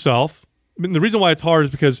 Stop yourself. I mean, the reason why it's hard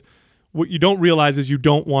is because what you don't realize is you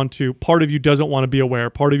don't want to. Part of you doesn't want to be aware.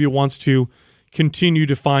 Part of you wants to continue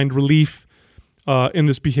to find relief in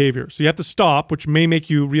this behavior. So you have to stop, which may make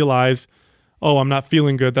you realize, oh, I'm not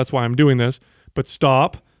feeling good. That's why I'm doing this. But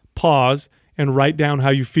stop, pause, and write down how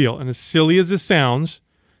you feel. And as silly as this sounds,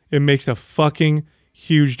 it makes a fucking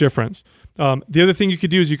huge difference. The other thing you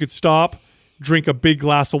could do is you could stop, drink a big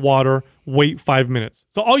glass of water, wait 5 minutes.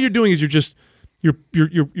 So all you're doing is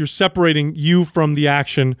you're separating you from the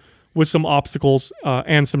action with some obstacles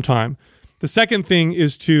and some time. The second thing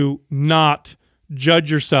is to not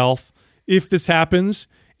judge yourself if this happens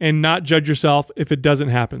and not judge yourself if it doesn't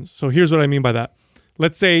happen. So here's what I mean by that.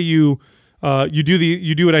 Let's say you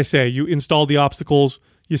do what I say. You install the obstacles,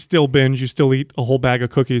 you still binge, you still eat a whole bag of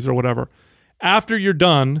cookies or whatever. After you're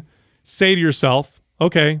done, say to yourself,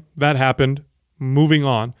 okay, that happened, moving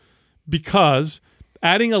on. Because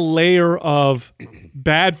adding a layer of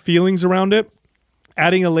bad feelings around it,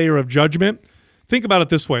 adding a layer of judgment, think about it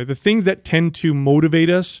this way. The things that tend to motivate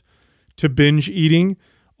us to binge eating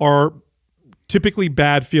are typically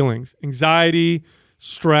bad feelings. Anxiety,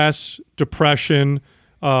 stress, depression,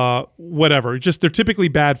 whatever. They're typically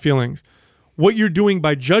bad feelings. What you're doing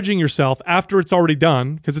by judging yourself after it's already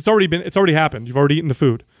done, because it's already happened. You've already eaten the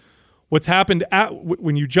food. What's happened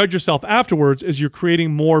when you judge yourself afterwards is you're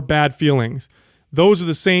creating more bad feelings. Those are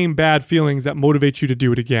the same bad feelings that motivate you to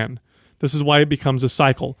do it again. This is why it becomes a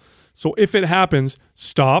cycle. So if it happens,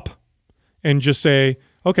 stop and just say,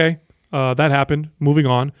 okay, that happened, moving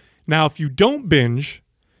on. Now, if you don't binge,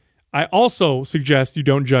 I also suggest you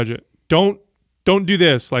don't judge it. Don't do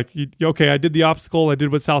this. Like, okay, I did the obstacle. I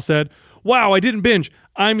did what Sal said. Wow, I didn't binge.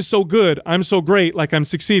 I'm so good. I'm so great. Like, I'm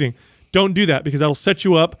succeeding. Don't do that, because that'll set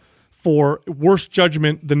you up for worse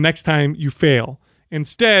judgment the next time you fail.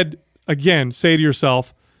 Instead, again, say to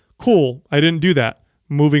yourself, cool, I didn't do that.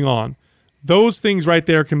 Moving on. Those things right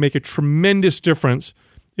there can make a tremendous difference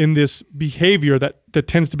in this behavior that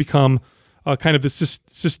tends to become kind of the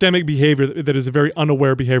systemic behavior that is a very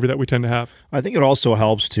unaware behavior that we tend to have. I think it also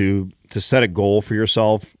helps to set a goal for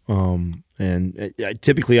yourself.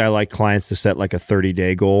 Typically I like clients to set like a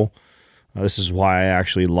 30-day goal. This is why I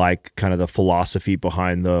actually like kind of the philosophy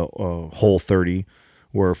behind the Whole 30,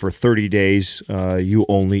 where for 30 days you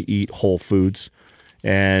only eat whole foods.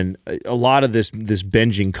 And a lot of this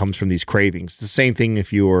binging comes from these cravings. It's the same thing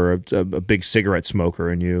if you were a big cigarette smoker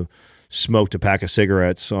and you smoked a pack of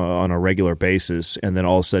cigarettes on a regular basis, and then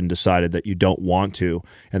all of a sudden decided that you don't want to,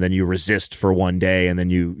 and then you resist for one day, and then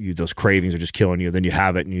you those cravings are just killing you. Then you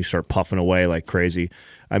have it and you start puffing away like crazy.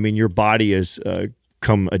 I mean, your body has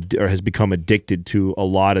become addicted to a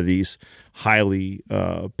lot of these highly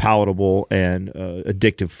palatable and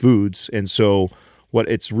addictive foods, and so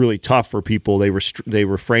it's really tough for people. They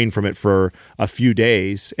refrain from it for a few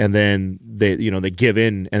days, and then they give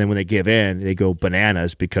in, and then when they give in, they go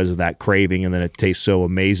bananas because of that craving, and then it tastes so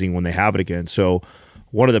amazing when they have it again. So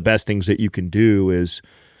one of the best things that you can do is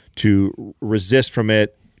to resist from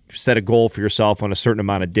it, set a goal for yourself on a certain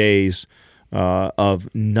amount of days of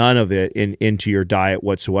none of it into your diet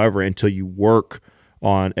whatsoever, until you work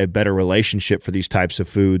on a better relationship for these types of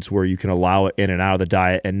foods where you can allow it in and out of the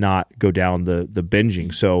diet and not go down the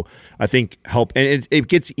binging. So I think and it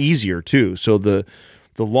gets easier too. So the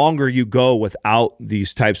longer you go without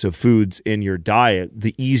these types of foods in your diet,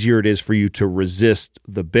 the easier it is for you to resist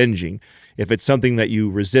the binging. If it's something that you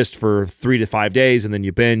resist for 3 to 5 days and then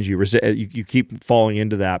you binge, you keep falling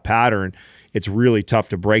into that pattern, it's really tough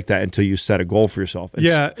to break that until you set a goal for yourself.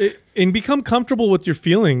 And become comfortable with your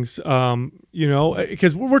feelings,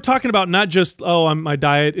 because we're talking about not just, my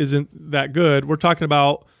diet isn't that good. We're talking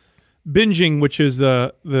about binging, which is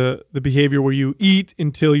the behavior where you eat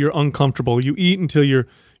until you're uncomfortable. You eat until your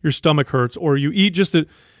stomach hurts, or you eat just an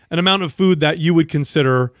amount of food that you would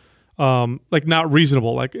consider like not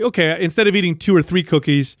reasonable. Like, okay, instead of eating 2 or 3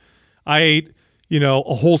 cookies, I ate, a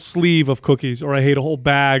whole sleeve of cookies, or I ate a whole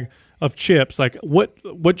bag of chips. Like, what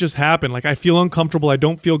just happened? Like, I feel uncomfortable. I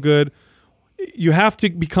don't feel good. You have to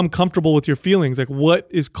become comfortable with your feelings. Like, what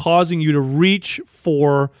is causing you to reach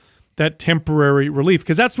for that temporary relief?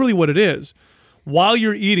 Because that's really what it is. While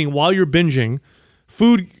you're eating, while you're binging,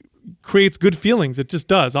 food creates good feelings. It just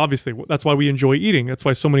does. Obviously, that's why we enjoy eating. That's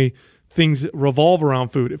why so many things revolve around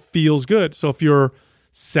food. It feels good. So if you're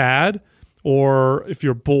sad, or if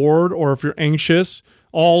you're bored, or if you're anxious,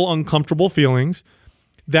 all uncomfortable feelings,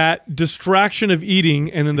 that distraction of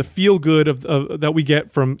eating and then the feel good of that we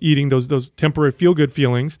get from eating, those temporary feel good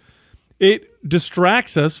feelings, it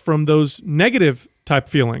distracts us from those negative type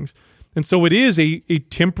feelings. And so it is a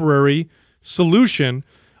temporary solution.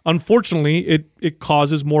 Unfortunately, it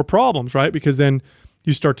causes more problems, right? Because then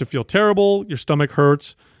you start to feel terrible, your stomach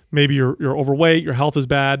hurts, maybe you're overweight, your health is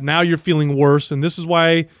bad, now you're feeling worse. And this is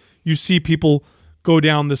why you see people go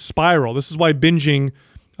down this spiral. This is why binging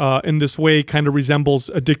in this way kind of resembles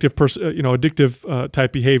addictive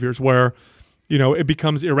type behaviors where it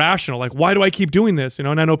becomes irrational. Like, why do I keep doing this? And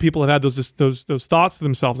I know people have had those thoughts to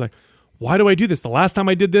themselves, like, why do I do this? The last time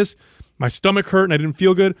I did this, my stomach hurt and I didn't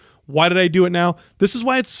feel good. Why did I do it now? This is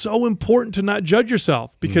why it's so important to not judge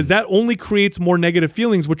yourself, because that only creates more negative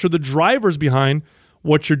feelings, which are the drivers behind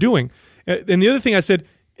what you're doing. And the other thing I said,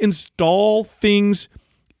 install things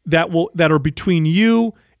that are between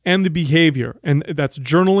you and the behavior. And that's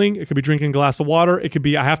journaling. It could be drinking a glass of water. It could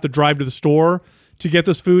be, I have to drive to the store to get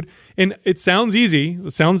this food. And it sounds easy.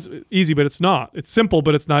 It sounds easy, but it's not. It's simple,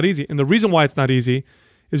 but it's not easy. And the reason why it's not easy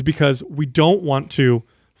is because we don't want to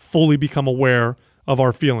fully become aware of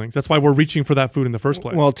our feelings. That's why we're reaching for that food in the first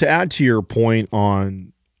place. Well, to add to your point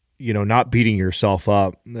on, not beating yourself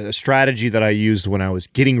up, the strategy that I used when I was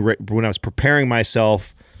when I was preparing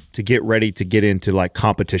myself to get ready to get into like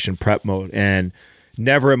competition prep mode, and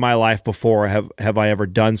never in my life before have I ever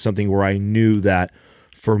done something where I knew that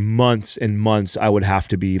for months and months I would have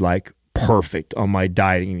to be like perfect on my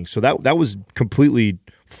dieting. So that was completely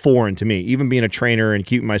foreign to me. Even being a trainer and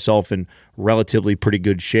keeping myself in relatively pretty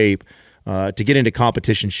good shape, to get into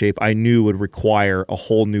competition shape, I knew would require a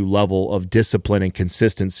whole new level of discipline and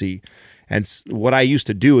consistency. And what I used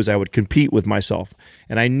to do is I would compete with myself.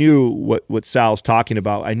 And I knew what Sal's talking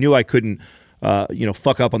about. I knew I couldn't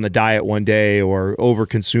fuck up on the diet one day or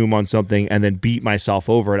overconsume on something and then beat myself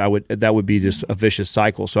over it. That would be just a vicious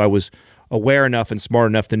cycle. So I was aware enough and smart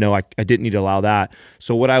enough to know I didn't need to allow that.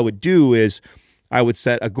 So what I would do is I would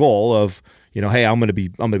set a goal of, hey, I'm going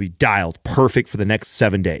to be dialed perfect for the next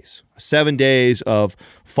 7 days. 7 days of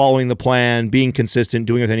following the plan, being consistent,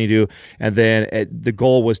 doing everything you do, and then the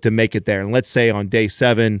goal was to make it there. And let's say on day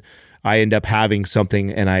 7, I end up having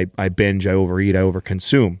something and I binge, I overeat, I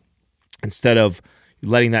overconsume. Instead of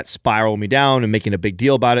letting that spiral me down and making a big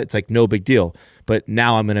deal about it, it's like no big deal. But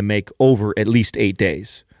now I'm going to make over at least 8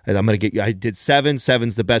 days. And I did 7.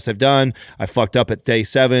 7's the best I've done. I fucked up at day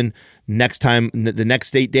 7. Next time, the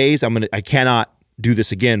next 8 days, I cannot do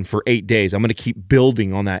this again for 8 days. I'm going to keep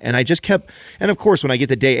building on that. And I just kept, and of course, when I get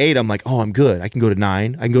to day 8, I'm like, oh, I'm good. I can go to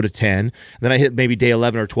 9. I can go to 10. And then I hit maybe day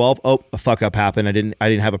 11 or 12. Oh, a fuck up happened. I didn't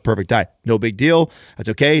have a perfect diet. No big deal. That's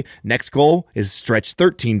okay. Next goal is stretch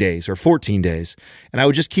 13 days or 14 days. And I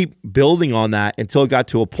would just keep building on that until it got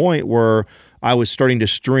to a point where I was starting to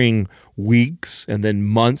string weeks and then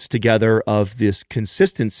months together of this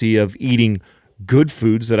consistency of eating good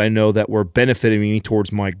foods that I know that were benefiting me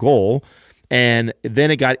towards my goal. And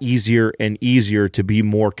then it got easier and easier to be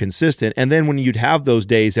more consistent. And then when you'd have those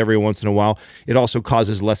days every once in a while, it also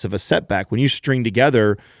causes less of a setback. When you string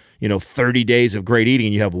together, 30 days of great eating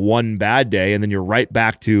and you have one bad day and then you're right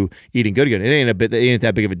back to eating good again, it ain't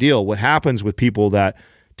that big of a deal. What happens with people that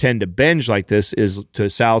tend to binge like this is, to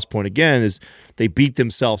Sal's point again, is they beat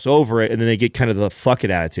themselves over it and then they get kind of the fuck it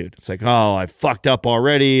attitude. It's like, oh, I fucked up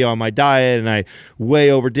already on my diet and I way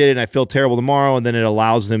overdid it and I feel terrible tomorrow. And then it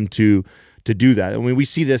allows them to do that. I mean, we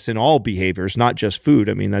see this in all behaviors, not just food.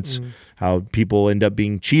 I mean, that's how people end up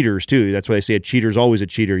being cheaters too. That's why they say a cheater's always a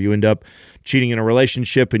cheater. You end up cheating in a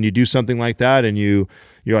relationship and you do something like that and you're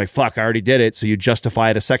like, fuck, I already did it. So you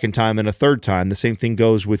justify it a second time and a third time. The same thing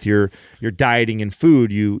goes with your dieting and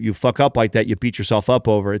food. You fuck up like that, you beat yourself up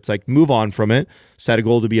over it. It's like, move on from it. Set a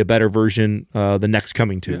goal to be a better version the next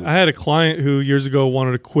coming to. I had a client who years ago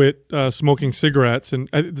wanted to quit smoking cigarettes, and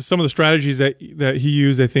some of the strategies that he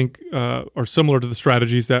used, I think, are similar to the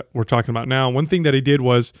strategies that we're talking about now. One thing that he did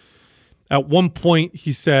was, at one point,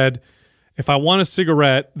 he said, if I want a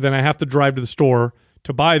cigarette, then I have to drive to the store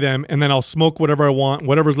to buy them, and then I'll smoke whatever I want.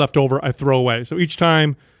 Whatever's left over, I throw away. So each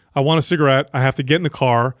time I want a cigarette, I have to get in the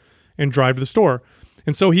car and drive to the store.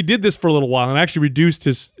 And so he did this for a little while and actually reduced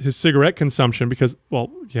his cigarette consumption because, well,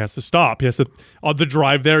 he has to stop. He has to, on the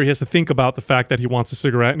drive there, he has to think about the fact that he wants a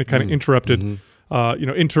cigarette, and it kind of interrupted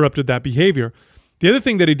that behavior. The other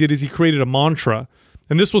thing that he did is he created a mantra,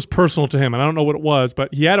 and this was personal to him, and I don't know what it was,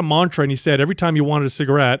 but he had a mantra, and he said every time he wanted a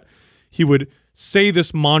cigarette, he would say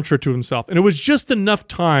this mantra to himself. And it was just enough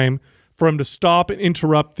time for him to stop and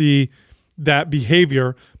interrupt that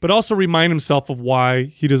behavior, but also remind himself of why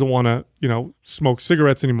he doesn't want to, smoke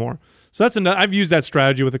cigarettes anymore. So that's I've used that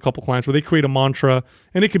strategy with a couple clients where they create a mantra,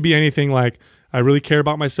 and it could be anything like, I really care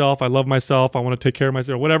about myself, I love myself, I want to take care of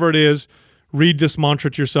myself, whatever it is. Read this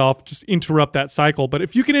mantra to yourself, just interrupt that cycle. But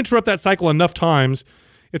if you can interrupt that cycle enough times,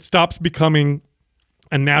 it stops becoming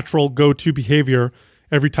a natural go-to behavior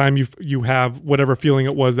every time you have whatever feeling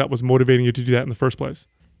it was that was motivating you to do that in the first place.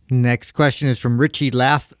 Next question is from Richie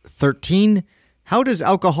Lath 13. How does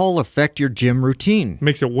alcohol affect your gym routine?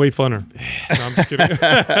 Makes it way funner. No, I'm just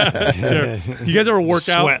kidding. You guys ever worked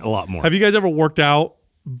out? Sweat a lot more. Have you guys ever worked out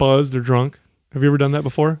buzzed or drunk? Have you ever done that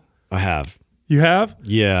before? I have. You have?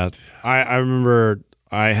 Yeah. I remember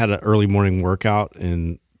I had an early morning workout,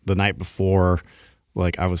 and the night before,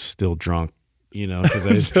 like, I was still drunk, because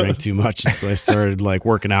I just drank too much. And so I started like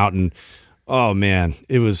working out, and oh man,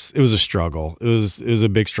 it was a struggle. It was a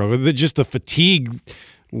big struggle. Just the fatigue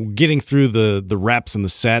getting through the reps and the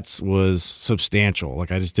sets was substantial.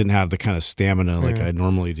 Like, I just didn't have the kind of stamina like I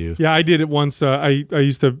normally do. Yeah, I did it once. I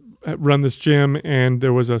used to run this gym, and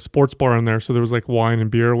there was a sports bar in there, so there was like wine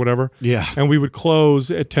and beer or whatever. Yeah. And we would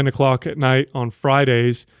close at 10 o'clock at night on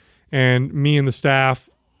Fridays, and me and the staff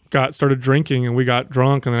started drinking, and we got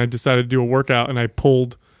drunk, and then I decided to do a workout, and I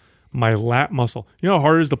pulled my lat muscle. You know how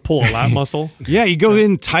hard it is to pull a lat muscle? Yeah, you go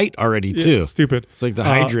in tight already too. Yeah, stupid. It's like the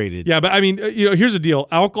hydrated. Yeah, but I mean, here's the deal.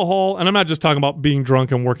 Alcohol, and I'm not just talking about being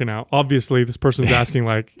drunk and working out. Obviously, this person's asking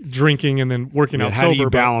like drinking and then working out How sober. do you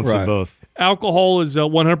balance it both? Alcohol is a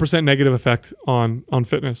 100% negative effect on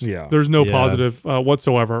fitness. Yeah. There's no positive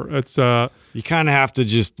whatsoever. It's you kind of have to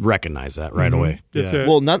just recognize that right away. It's Yeah. it.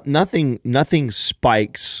 Well, nothing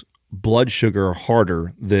spikes blood sugar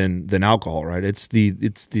harder than alcohol, right? It's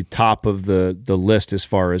the top of the list as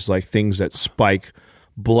far as like things that spike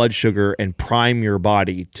blood sugar and prime your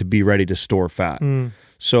body to be ready to store fat.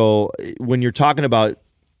 So when you're talking about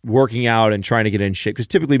working out and trying to get in shape, because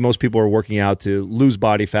typically most people are working out to lose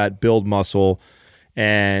body fat, build muscle,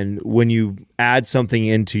 and when you add something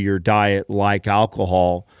into your diet like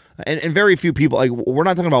alcohol, and very few people, like, we're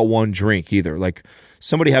not talking about one drink either. Like,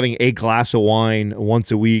 somebody having a glass of wine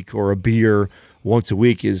once a week or a beer once a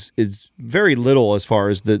week is very little as far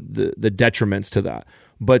as the detriments to that.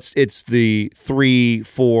 But it's the 3,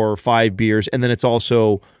 4, 5 beers, and then it's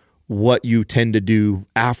also what you tend to do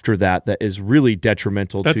after that is really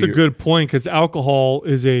detrimental. That's to a good point, because alcohol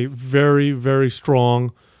is a very, very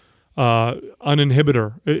strong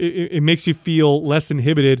uninhibitor. It makes you feel less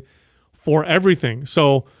inhibited for everything.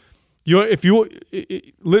 So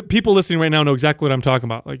people listening right now know exactly what I'm talking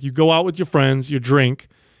about. Like, you go out with your friends, you drink,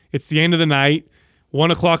 it's the end of the night,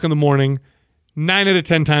 1 o'clock in the morning, 9 out of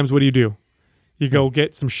 10 times, what do? You go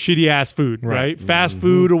get some shitty ass food, right? Fast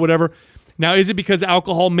food or whatever. Now, is it because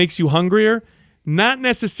alcohol makes you hungrier? Not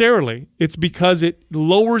necessarily. It's because it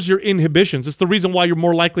lowers your inhibitions. It's the reason why you're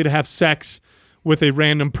more likely to have sex with a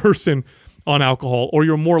random person on alcohol, or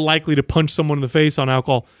you're more likely to punch someone in the face on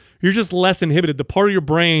alcohol. You're just less inhibited. The part of your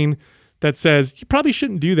brain that says you probably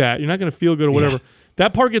shouldn't do that, you're not going to feel good or whatever,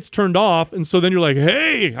 that part gets turned off, and so then you're like,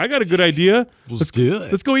 hey, I got a good idea. Let's do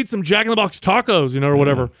it. Let's go eat some Jack in the Box tacos, or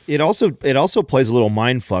whatever. It also plays a little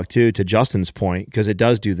mind fuck too, to Justin's point, because it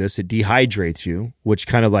does do this. It dehydrates you, which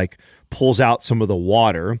kind of like pulls out some of the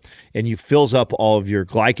water, and you fills up all of your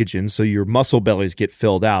glycogen, so your muscle bellies get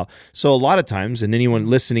filled out. So a lot of times, and anyone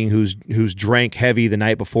listening who's drank heavy the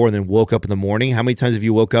night before and then woke up in the morning, how many times have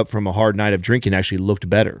you woke up from a hard night of drinking and actually looked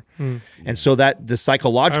better? And so that the I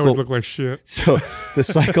psychological always look like shit. So the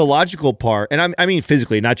psychological part, and I mean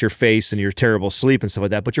physically, not your face and your terrible sleep and stuff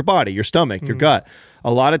like that, but your body, your stomach, your gut.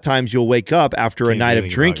 A lot of times you'll wake up after a night of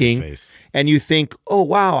drinking and you think, oh,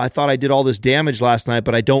 wow, I thought I did all this damage last night,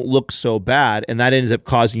 but I don't look so bad. And that ends up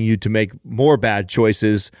causing you to make more bad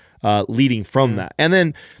choices leading from that. And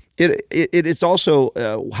then it's also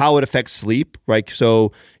how it affects sleep, right?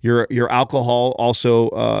 So your alcohol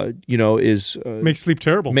also, is Makes sleep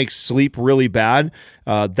terrible. Makes sleep really bad.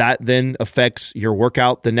 That then affects your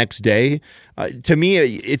workout the next day. To me,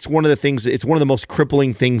 it's one of the things. It's one of the most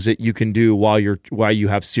crippling things that you can do while you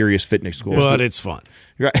have serious fitness goals. But it's fun.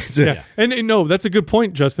 Right. Yeah. And no, that's a good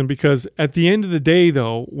point, Justin, because at the end of the day,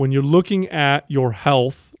 though, when you're looking at your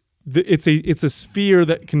health, it's a sphere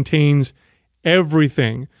that contains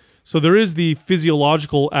everything. So there is the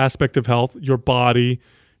physiological aspect of health, your body,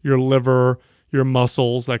 your liver, your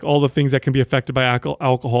muscles, like all the things that can be affected by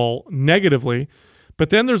alcohol negatively.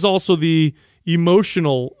 But then there's also the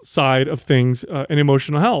emotional side of things and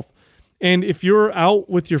emotional health. And if you're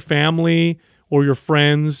out with your family or your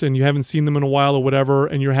friends and you haven't seen them in a while or whatever,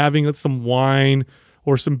 and you're having some wine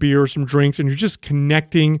or some beer or some drinks, and you're just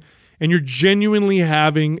connecting and you're genuinely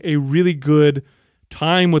having a really good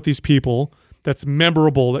time with these people that's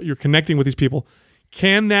memorable, that you're connecting with these people,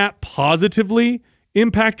 Can that positively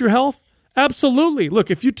impact your health? Absolutely. Look,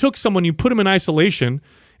 if you took someone, you put them in isolation,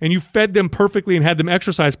 and you fed them perfectly and had them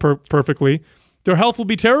exercise perfectly, their health will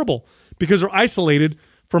be terrible because they're isolated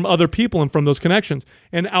from other people and from those connections.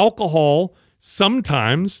 And alcohol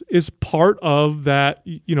sometimes is part of that,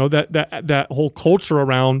 that whole culture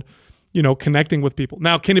around, connecting with people.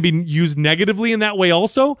 Now, can it be used negatively in that way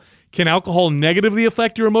also? Can alcohol negatively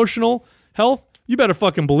affect your emotional health? You better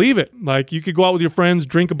fucking believe it. Like, you could go out with your friends,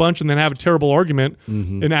 drink a bunch, and then have a terrible argument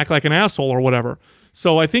and act like an asshole or whatever.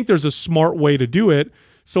 So I think there's a smart way to do it.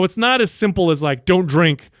 So it's not as simple as like, don't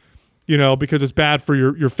drink, because it's bad for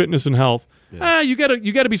your fitness and health. Yeah. You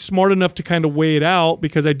gotta be smart enough to kind of weigh it out,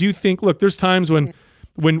 because I do think, look, there's times when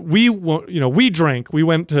we drank. We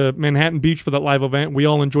went to Manhattan Beach for that live event. We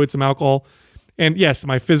all enjoyed some alcohol. And yes,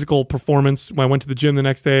 my physical performance, when I went to the gym the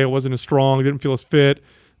next day, I wasn't as strong. I didn't feel as fit.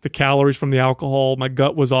 The calories from the alcohol, my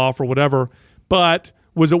gut was off or whatever. But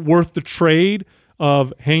was it worth the trade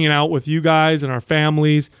of hanging out with you guys and our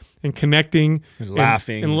families and connecting and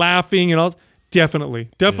laughing and all?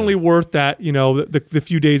 Definitely worth that, the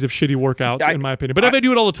few days of shitty workouts, in my opinion. But if I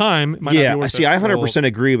do it all the time, it might not be worth it. I 100%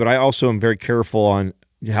 agree, but I also am very careful on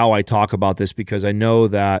how I talk about this, because I know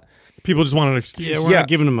that people just want an excuse. Yeah, we're not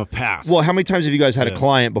giving them a pass. Well, how many times have you guys had a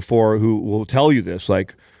client before who will tell you this?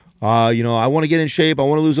 Like, I want to get in shape. I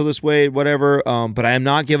want to lose all this weight, whatever. But I am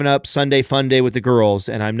not giving up Sunday fun day with the girls,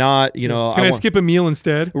 and I'm not. Can I skip a meal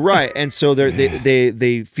instead? Right, and so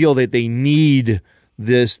they feel that they need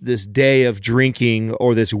this day of drinking,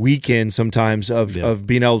 or this weekend sometimes of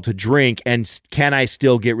being able to drink, and can I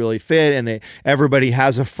still get really fit? And everybody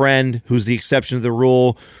has a friend who's the exception to the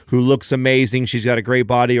rule, who looks amazing. She's got a great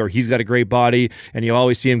body, or he's got a great body, and you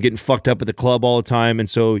always see him getting fucked up at the club all the time. And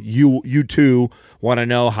so you too want to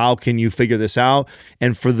know, how can you figure this out?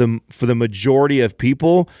 And for the majority of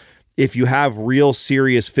people, if you have real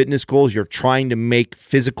serious fitness goals, you're trying to make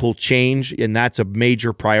physical change, and that's a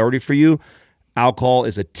major priority for you, alcohol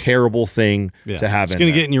is a terrible thing to have. It's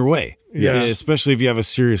going to get in your way. Yeah. Especially if you have a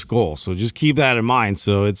serious goal. So just keep that in mind.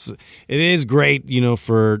 So it is great,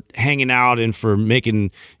 for hanging out and for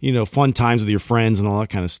making, fun times with your friends and all that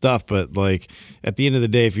kind of stuff. But like, at the end of the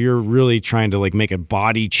day, if you're really trying to like make a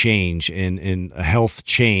body change and a health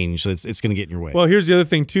change, it's going to get in your way. Well, here's the other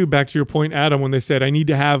thing too, back to your point, Adam, when they said, I need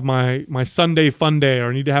to have my Sunday fun day,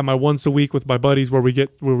 or I need to have my once a week with my buddies where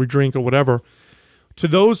we drink or whatever. To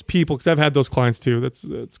those people, because I've had those clients too,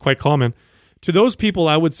 that's quite common. To those people,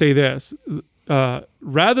 I would say this: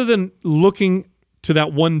 rather than looking to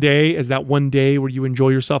that one day as that one day where you enjoy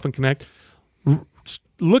yourself and connect,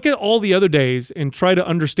 look at all the other days and try to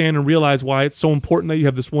understand and realize why it's so important that you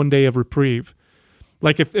have this one day of reprieve.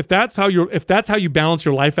 Like if that's how you balance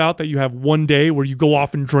your life out, that you have one day where you go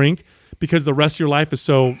off and drink because the rest of your life is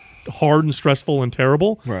so hard and stressful and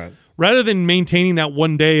terrible. Right. Rather than maintaining that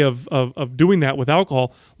one day of doing that with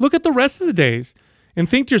alcohol, look at the rest of the days and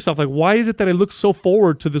think to yourself, like, why is it that I look so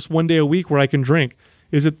forward to this one day a week where I can drink?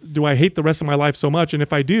 Do I hate the rest of my life so much? And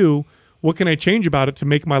if I do, what can I change about it to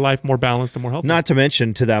make my life more balanced and more healthy? Not to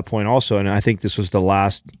mention, to that point also, and I think this was the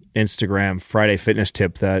last Instagram Friday fitness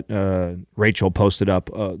tip that Rachel posted up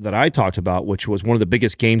that I talked about, which was one of the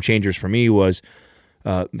biggest game changers for me, was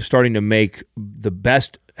starting to make the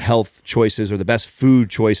best health choices or the best food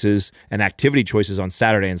choices and activity choices on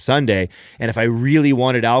Saturday and Sunday. And if I really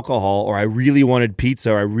wanted alcohol, or I really wanted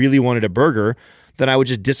pizza, or I really wanted a burger, then I would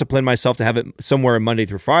just discipline myself to have it somewhere Monday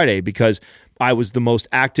through Friday, because I was the most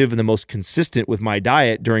active and the most consistent with my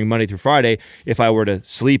diet during Monday through Friday. If I were to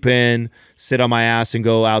sleep in, sit on my ass, and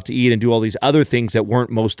go out to eat and do all these other things that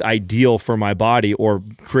weren't most ideal for my body or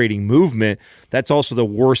creating movement, that's also the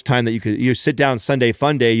worst time that you sit down Sunday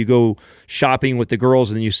fun day, you go shopping with the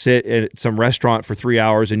girls, and then you sit at some restaurant for 3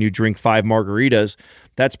 hours and you drink 5 margaritas.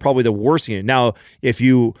 That's probably the worst thing. Now, if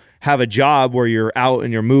you have a job where you're out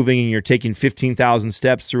and you're moving and you're taking 15,000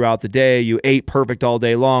 steps throughout the day, you ate perfect all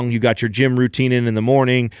day long, you got your gym routine in the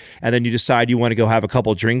morning, and then you decide you want to go have a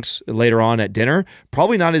couple drinks later on at dinner,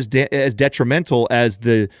 probably not as detrimental as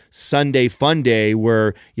the Sunday fun day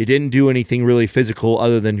where you didn't do anything really physical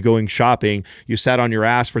other than going shopping. You sat on your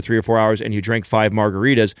ass for 3 or 4 hours and you drank 5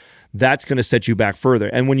 margaritas. That's going to set you back further.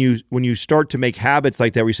 And when you start to make habits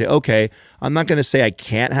like that, where you say, okay, I'm not going to say I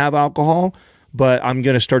can't have alcohol, but I'm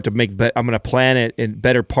going to start to I'm going to plan it in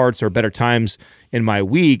better parts or better times in my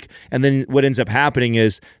week. And then what ends up happening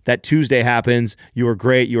is that Tuesday happens, you were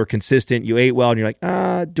great, you were consistent, you ate well, and you're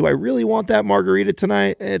like, do I really want that margarita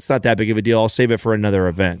tonight? It's not that big of a deal. I'll save it for another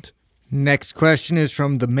event. Next question is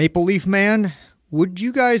from the Maple Leaf Man. Would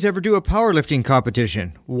you guys ever do a powerlifting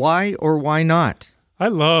competition? Why or why not? I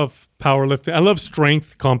love powerlifting. I love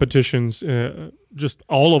strength competitions. just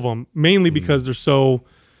all of them, mainly because they're so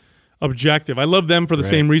objective. I love them for the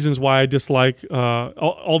same reasons why I dislike,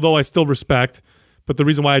 although I still respect, but the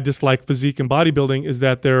reason why I dislike physique and bodybuilding is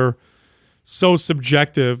that they're so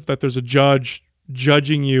subjective that there's a judge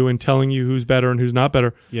judging you and telling you who's better and who's not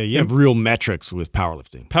better. Yeah, you have real metrics with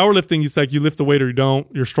powerlifting. Powerlifting, it's like you lift the weight or you don't,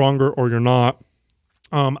 you're stronger or you're not.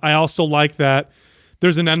 I also like that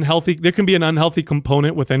there can be an unhealthy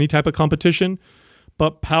component with any type of competition,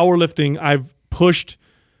 but powerlifting, I've pushed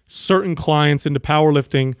certain clients into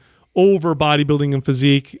powerlifting over bodybuilding and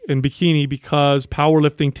physique and bikini because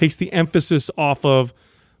powerlifting takes the emphasis off of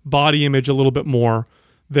body image a little bit more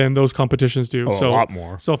than those competitions do. A lot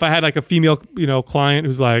more. So if I had like a female, client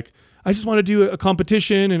who's like, I just want to do a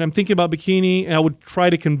competition and I'm thinking about bikini, and I would try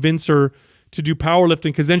to convince her to do powerlifting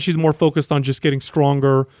because then she's more focused on just getting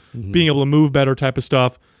stronger, being able to move better type of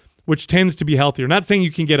stuff, which tends to be healthier. Not saying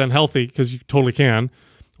you can get unhealthy because you totally can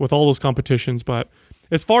with all those competitions, but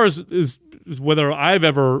as far as whether I've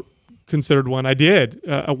ever considered one, I did.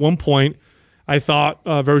 At one point, I thought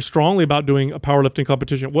very strongly about doing a powerlifting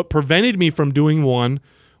competition. What prevented me from doing one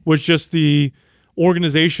was just the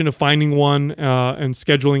organization of finding one and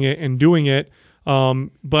scheduling it and doing it.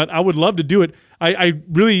 But I would love to do it. I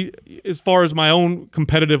really, as far as my own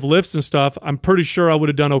competitive lifts and stuff, I'm pretty sure I would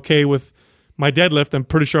have done okay with my deadlift. I'm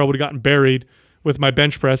pretty sure I would have gotten buried with my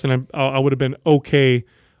bench press, and I would have been okay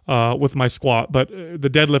with my squat. But the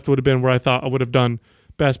deadlift would have been where I thought I would have done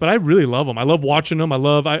best. But I really love them. I love watching them.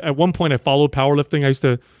 At one point I followed powerlifting. I used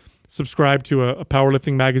to subscribe to a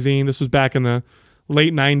powerlifting magazine. This was back in the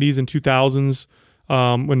late 90s and 2000s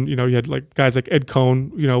when you had like guys like Ed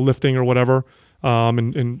Cohn, lifting or whatever.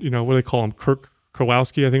 And what do they call him? Kirk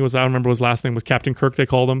Kowalski, I think it was. I don't remember what his last name was. Captain Kirk, they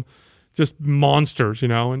called him. Just monsters,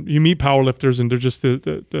 and you meet powerlifters and they're just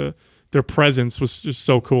their presence was just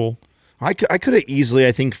so cool. I could have easily,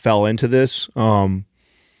 I think, fell into this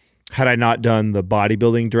had I not done the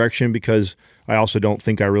bodybuilding direction, because I also don't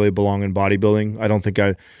think I really belong in bodybuilding. I don't think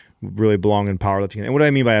I really belong in powerlifting. And what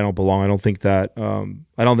I mean by I don't belong, I don't think that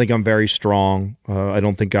I don't think I'm very strong. I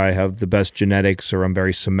don't think I have the best genetics, or I'm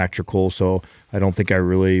very symmetrical. So I don't think I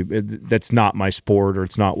really that's not my sport, or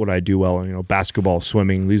it's not what I do well. Basketball,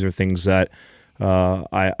 swimming, these are things that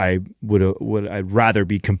I'd rather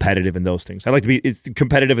be competitive in those things. I like to be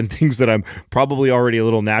competitive in things that I'm probably already a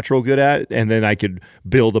little natural good at, and then I could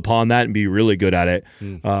build upon that and be really good at it.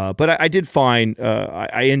 But I did find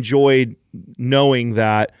I enjoyed knowing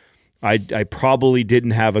that I probably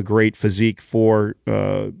didn't have a great physique for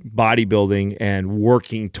bodybuilding and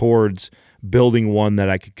working towards building one that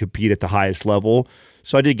I could compete at the highest level.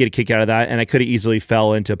 So I did get a kick out of that, and I could have easily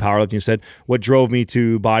fell into powerlifting instead. What drove me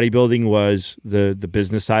to bodybuilding was the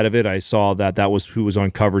business side of it. I saw that was who was on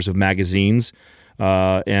covers of magazines,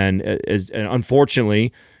 and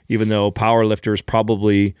unfortunately, even though powerlifters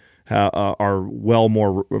probably are well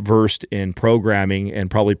more versed in programming and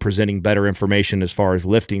probably presenting better information as far as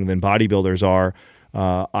lifting than bodybuilders are,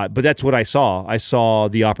 but that's what I saw. I saw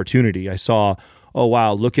the opportunity. I saw, oh,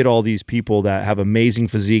 wow, look at all these people that have amazing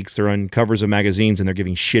physiques. They're on covers of magazines and they're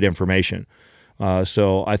giving shit information.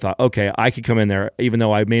 So I thought, okay, I could come in there, even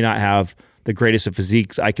though I may not have the greatest of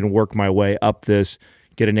physiques, I can work my way up this,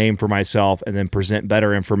 get a name for myself, and then present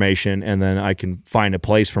better information, and then I can find a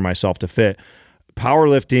place for myself to fit.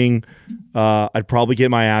 Powerlifting, I'd probably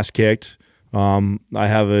get my ass kicked. I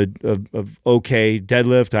have a okay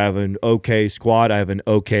deadlift. I have an okay squat. I have an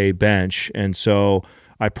okay bench. And so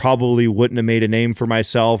I probably wouldn't have made a name for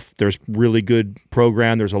myself. There's really good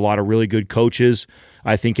program. There's a lot of really good coaches,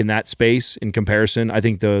 I think, in that space in comparison. I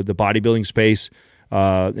think the bodybuilding space,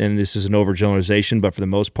 and this is an overgeneralization, but for the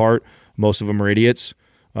most part, most of them are idiots.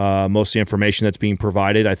 Most of the information that's being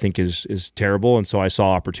provided, I think, is terrible. And so I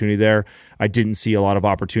saw opportunity there. I didn't see a lot of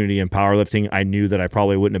opportunity in powerlifting. I knew that I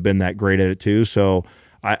probably wouldn't have been that great at it too. So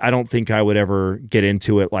I don't think I would ever get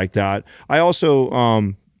into it like that. I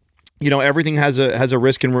also, everything has a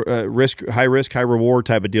risk and high risk, high reward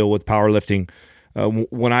type of deal with powerlifting.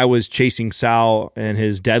 When I was chasing Sal and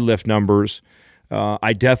his deadlift numbers,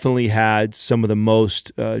 I definitely had some of the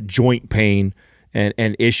most joint pain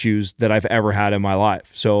and issues that I've ever had in my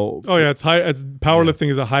life. So, it's high. Powerlifting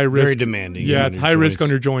is a high risk, very demanding. Yeah, it's high risk on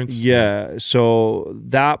your joints. Yeah, so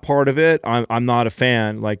that part of it, I'm not a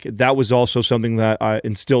fan. Like, that was also something that I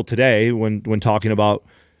instilled today when talking about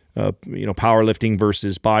powerlifting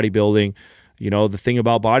versus bodybuilding. The thing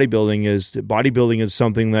about bodybuilding is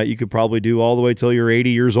something that you could probably do all the way till you're 80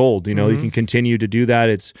 years old. You can continue to do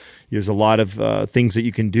that. There's a lot of things that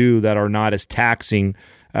you can do that are not as taxing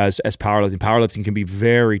as powerlifting. Powerlifting can be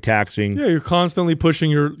very taxing. Yeah, you're constantly pushing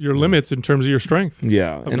your limits in terms of your strength.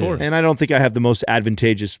 Yeah, of course. And I don't think I have the most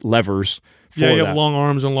advantageous levers for you that. have long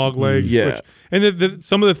arms and long legs. Yeah. And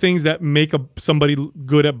some of the things that make somebody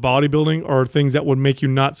good at bodybuilding are things that would make you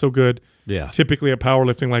not so good typically at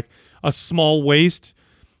powerlifting. Like a small waist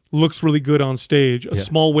looks really good on stage. A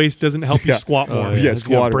small waist doesn't help you squat more. It's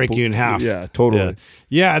gonna break you in half. Yeah, totally.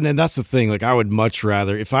 Yeah, and then that's the thing. Like, I would much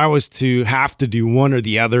rather, if I was to have to do one or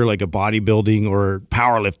the other, like a bodybuilding or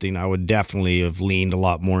powerlifting, I would definitely have leaned a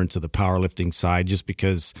lot more into the powerlifting side, just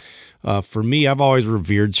because for me, I've always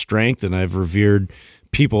revered strength, and I've revered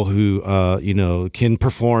people who can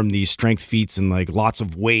perform these strength feats and like lots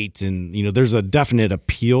of weight, and there's a definite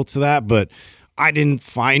appeal to that, but I didn't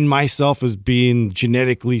find myself as being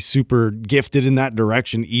genetically super gifted in that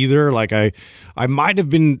direction either. Like I might have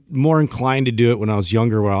been more inclined to do it when I was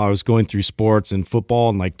younger, while I was going through sports and football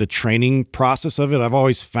and like the training process of it. I've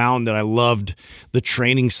always found that I loved the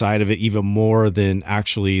training side of it even more than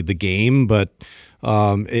actually the game. But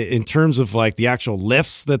in terms of like the actual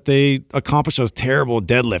lifts that they accomplished, I was terrible at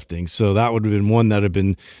deadlifting. So that would have been one that had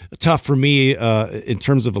been tough for me in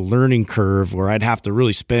terms of a learning curve, where I'd have to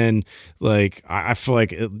really spend like, I feel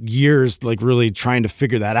like years, like really trying to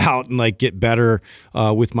figure that out and like get better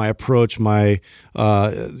with my approach, my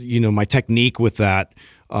technique with that.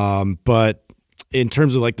 But in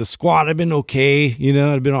terms of like the squat, I've been okay.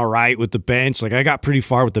 I've been all right with the bench. Like I got pretty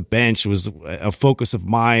far with the bench. It was a focus of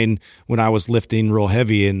mine when I was lifting real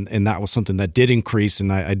heavy, and that was something that did increase,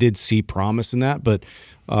 and I did see promise in that. But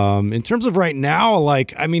in terms of right now,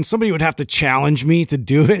 like, I mean, somebody would have to challenge me to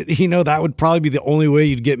do it. That would probably be the only way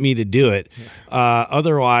you'd get me to do it.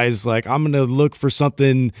 Otherwise, like, I'm going to look for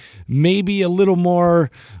something maybe a little more,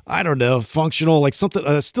 I don't know, functional, like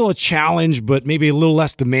something, still a challenge, but maybe a little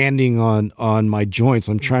less demanding on my joints.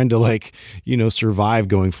 I'm trying to survive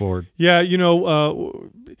going forward. Yeah.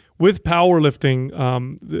 With powerlifting,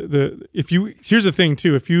 here's the thing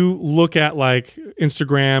too, if you look at like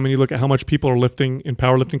Instagram and you look at how much people are lifting in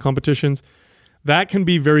powerlifting competitions, that can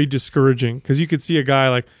be very discouraging, because you could see a guy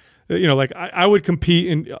like, I would compete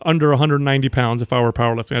in under 190 pounds if I were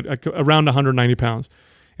powerlifting, around 190 pounds.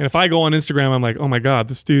 And if I go on Instagram, I'm like, oh my God,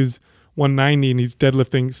 this dude's 190 and he's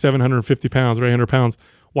deadlifting 750 pounds or 800 pounds.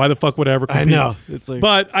 Why the fuck would I ever compete? I know. It's like,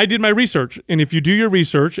 but I did my research, and if you do your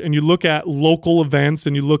research and you look at local events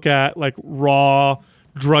and you look at like raw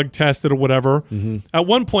drug tested or whatever, at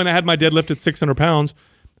one point I had my deadlift at 600 pounds.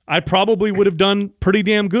 I probably would have done pretty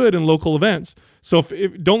damn good in local events. So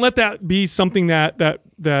don't let that be something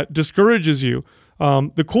that discourages you.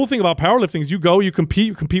 The cool thing about powerlifting is you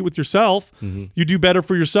compete with yourself, you do better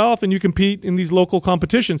for yourself, and you compete in these local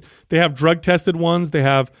competitions. They have drug tested ones. They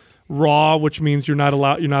have raw, which means you're not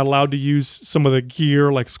allowed to use some of the gear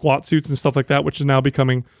like squat suits and stuff like that, which is now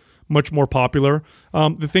becoming much more popular.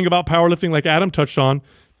 The thing about powerlifting, like Adam touched on,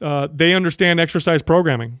 they understand exercise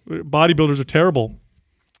programming. Bodybuilders are terrible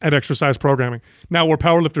at exercise programming. Now, where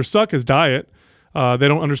powerlifters suck is diet. They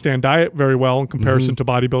don't understand diet very well in comparison to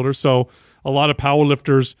bodybuilders. So a lot of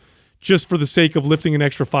powerlifters, just for the sake of lifting an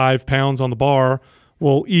extra 5 pounds on the bar,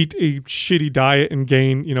 will eat a shitty diet and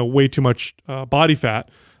gain way too much body fat.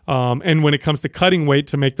 And when it comes to cutting weight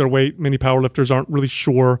to make their weight, many powerlifters aren't really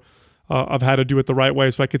sure of how to do it the right way.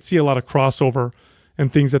 So I could see a lot of crossover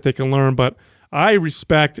and things that they can learn. But I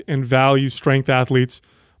respect and value strength athletes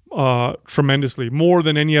tremendously, more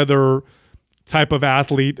than any other type of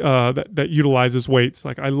athlete that utilizes weights.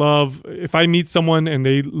 Like, I love, if I meet someone and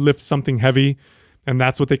they lift something heavy and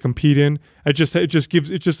that's what they compete in, it's just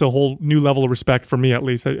a whole new level of respect for me, at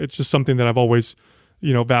least. It's just something that I've always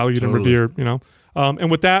valued and revered,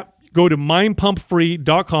 and with that, go to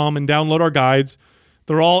mindpumpfree.com and download our guides.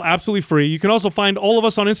 They're all absolutely free. You can also find all of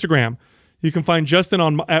us on Instagram. You can find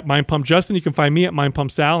Justin at Mind Pump Justin. You can find me at Mind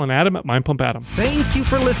Pump Sal, and Adam at Mind Pump Adam. Thank you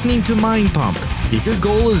for listening to Mind Pump. If your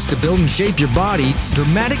goal is to build and shape your body,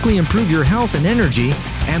 dramatically improve your health and energy,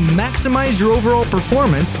 and maximize your overall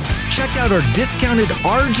performance, check out our discounted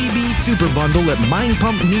RGB Super Bundle at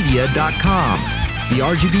mindpumpmedia.com. The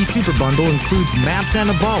RGB Super Bundle includes MAPS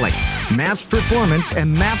Anabolic, MAPS Performance,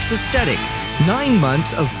 and MAPS Aesthetic. 9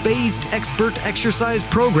 months of phased expert exercise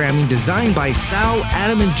programming designed by Sal,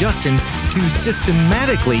 Adam, and Justin to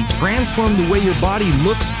systematically transform the way your body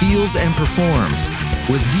looks, feels, and performs.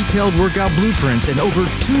 With detailed workout blueprints and over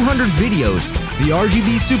 200 videos, the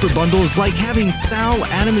RGB Super Bundle is like having Sal,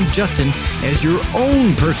 Adam, and Justin as your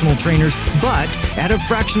own personal trainers, but at a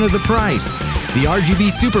fraction of the price. The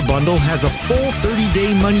RGB Super Bundle has a full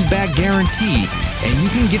 30-day money-back guarantee, and you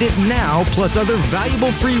can get it now, plus other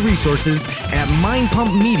valuable free resources at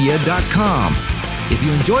mindpumpmedia.com. If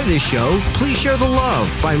you enjoy this show, please share the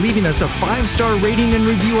love by leaving us a 5-star rating and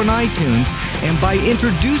review on iTunes and by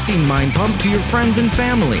introducing Mind Pump to your friends and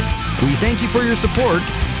family. We thank you for your support,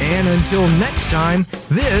 and until next time,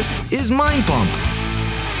 this is Mind Pump.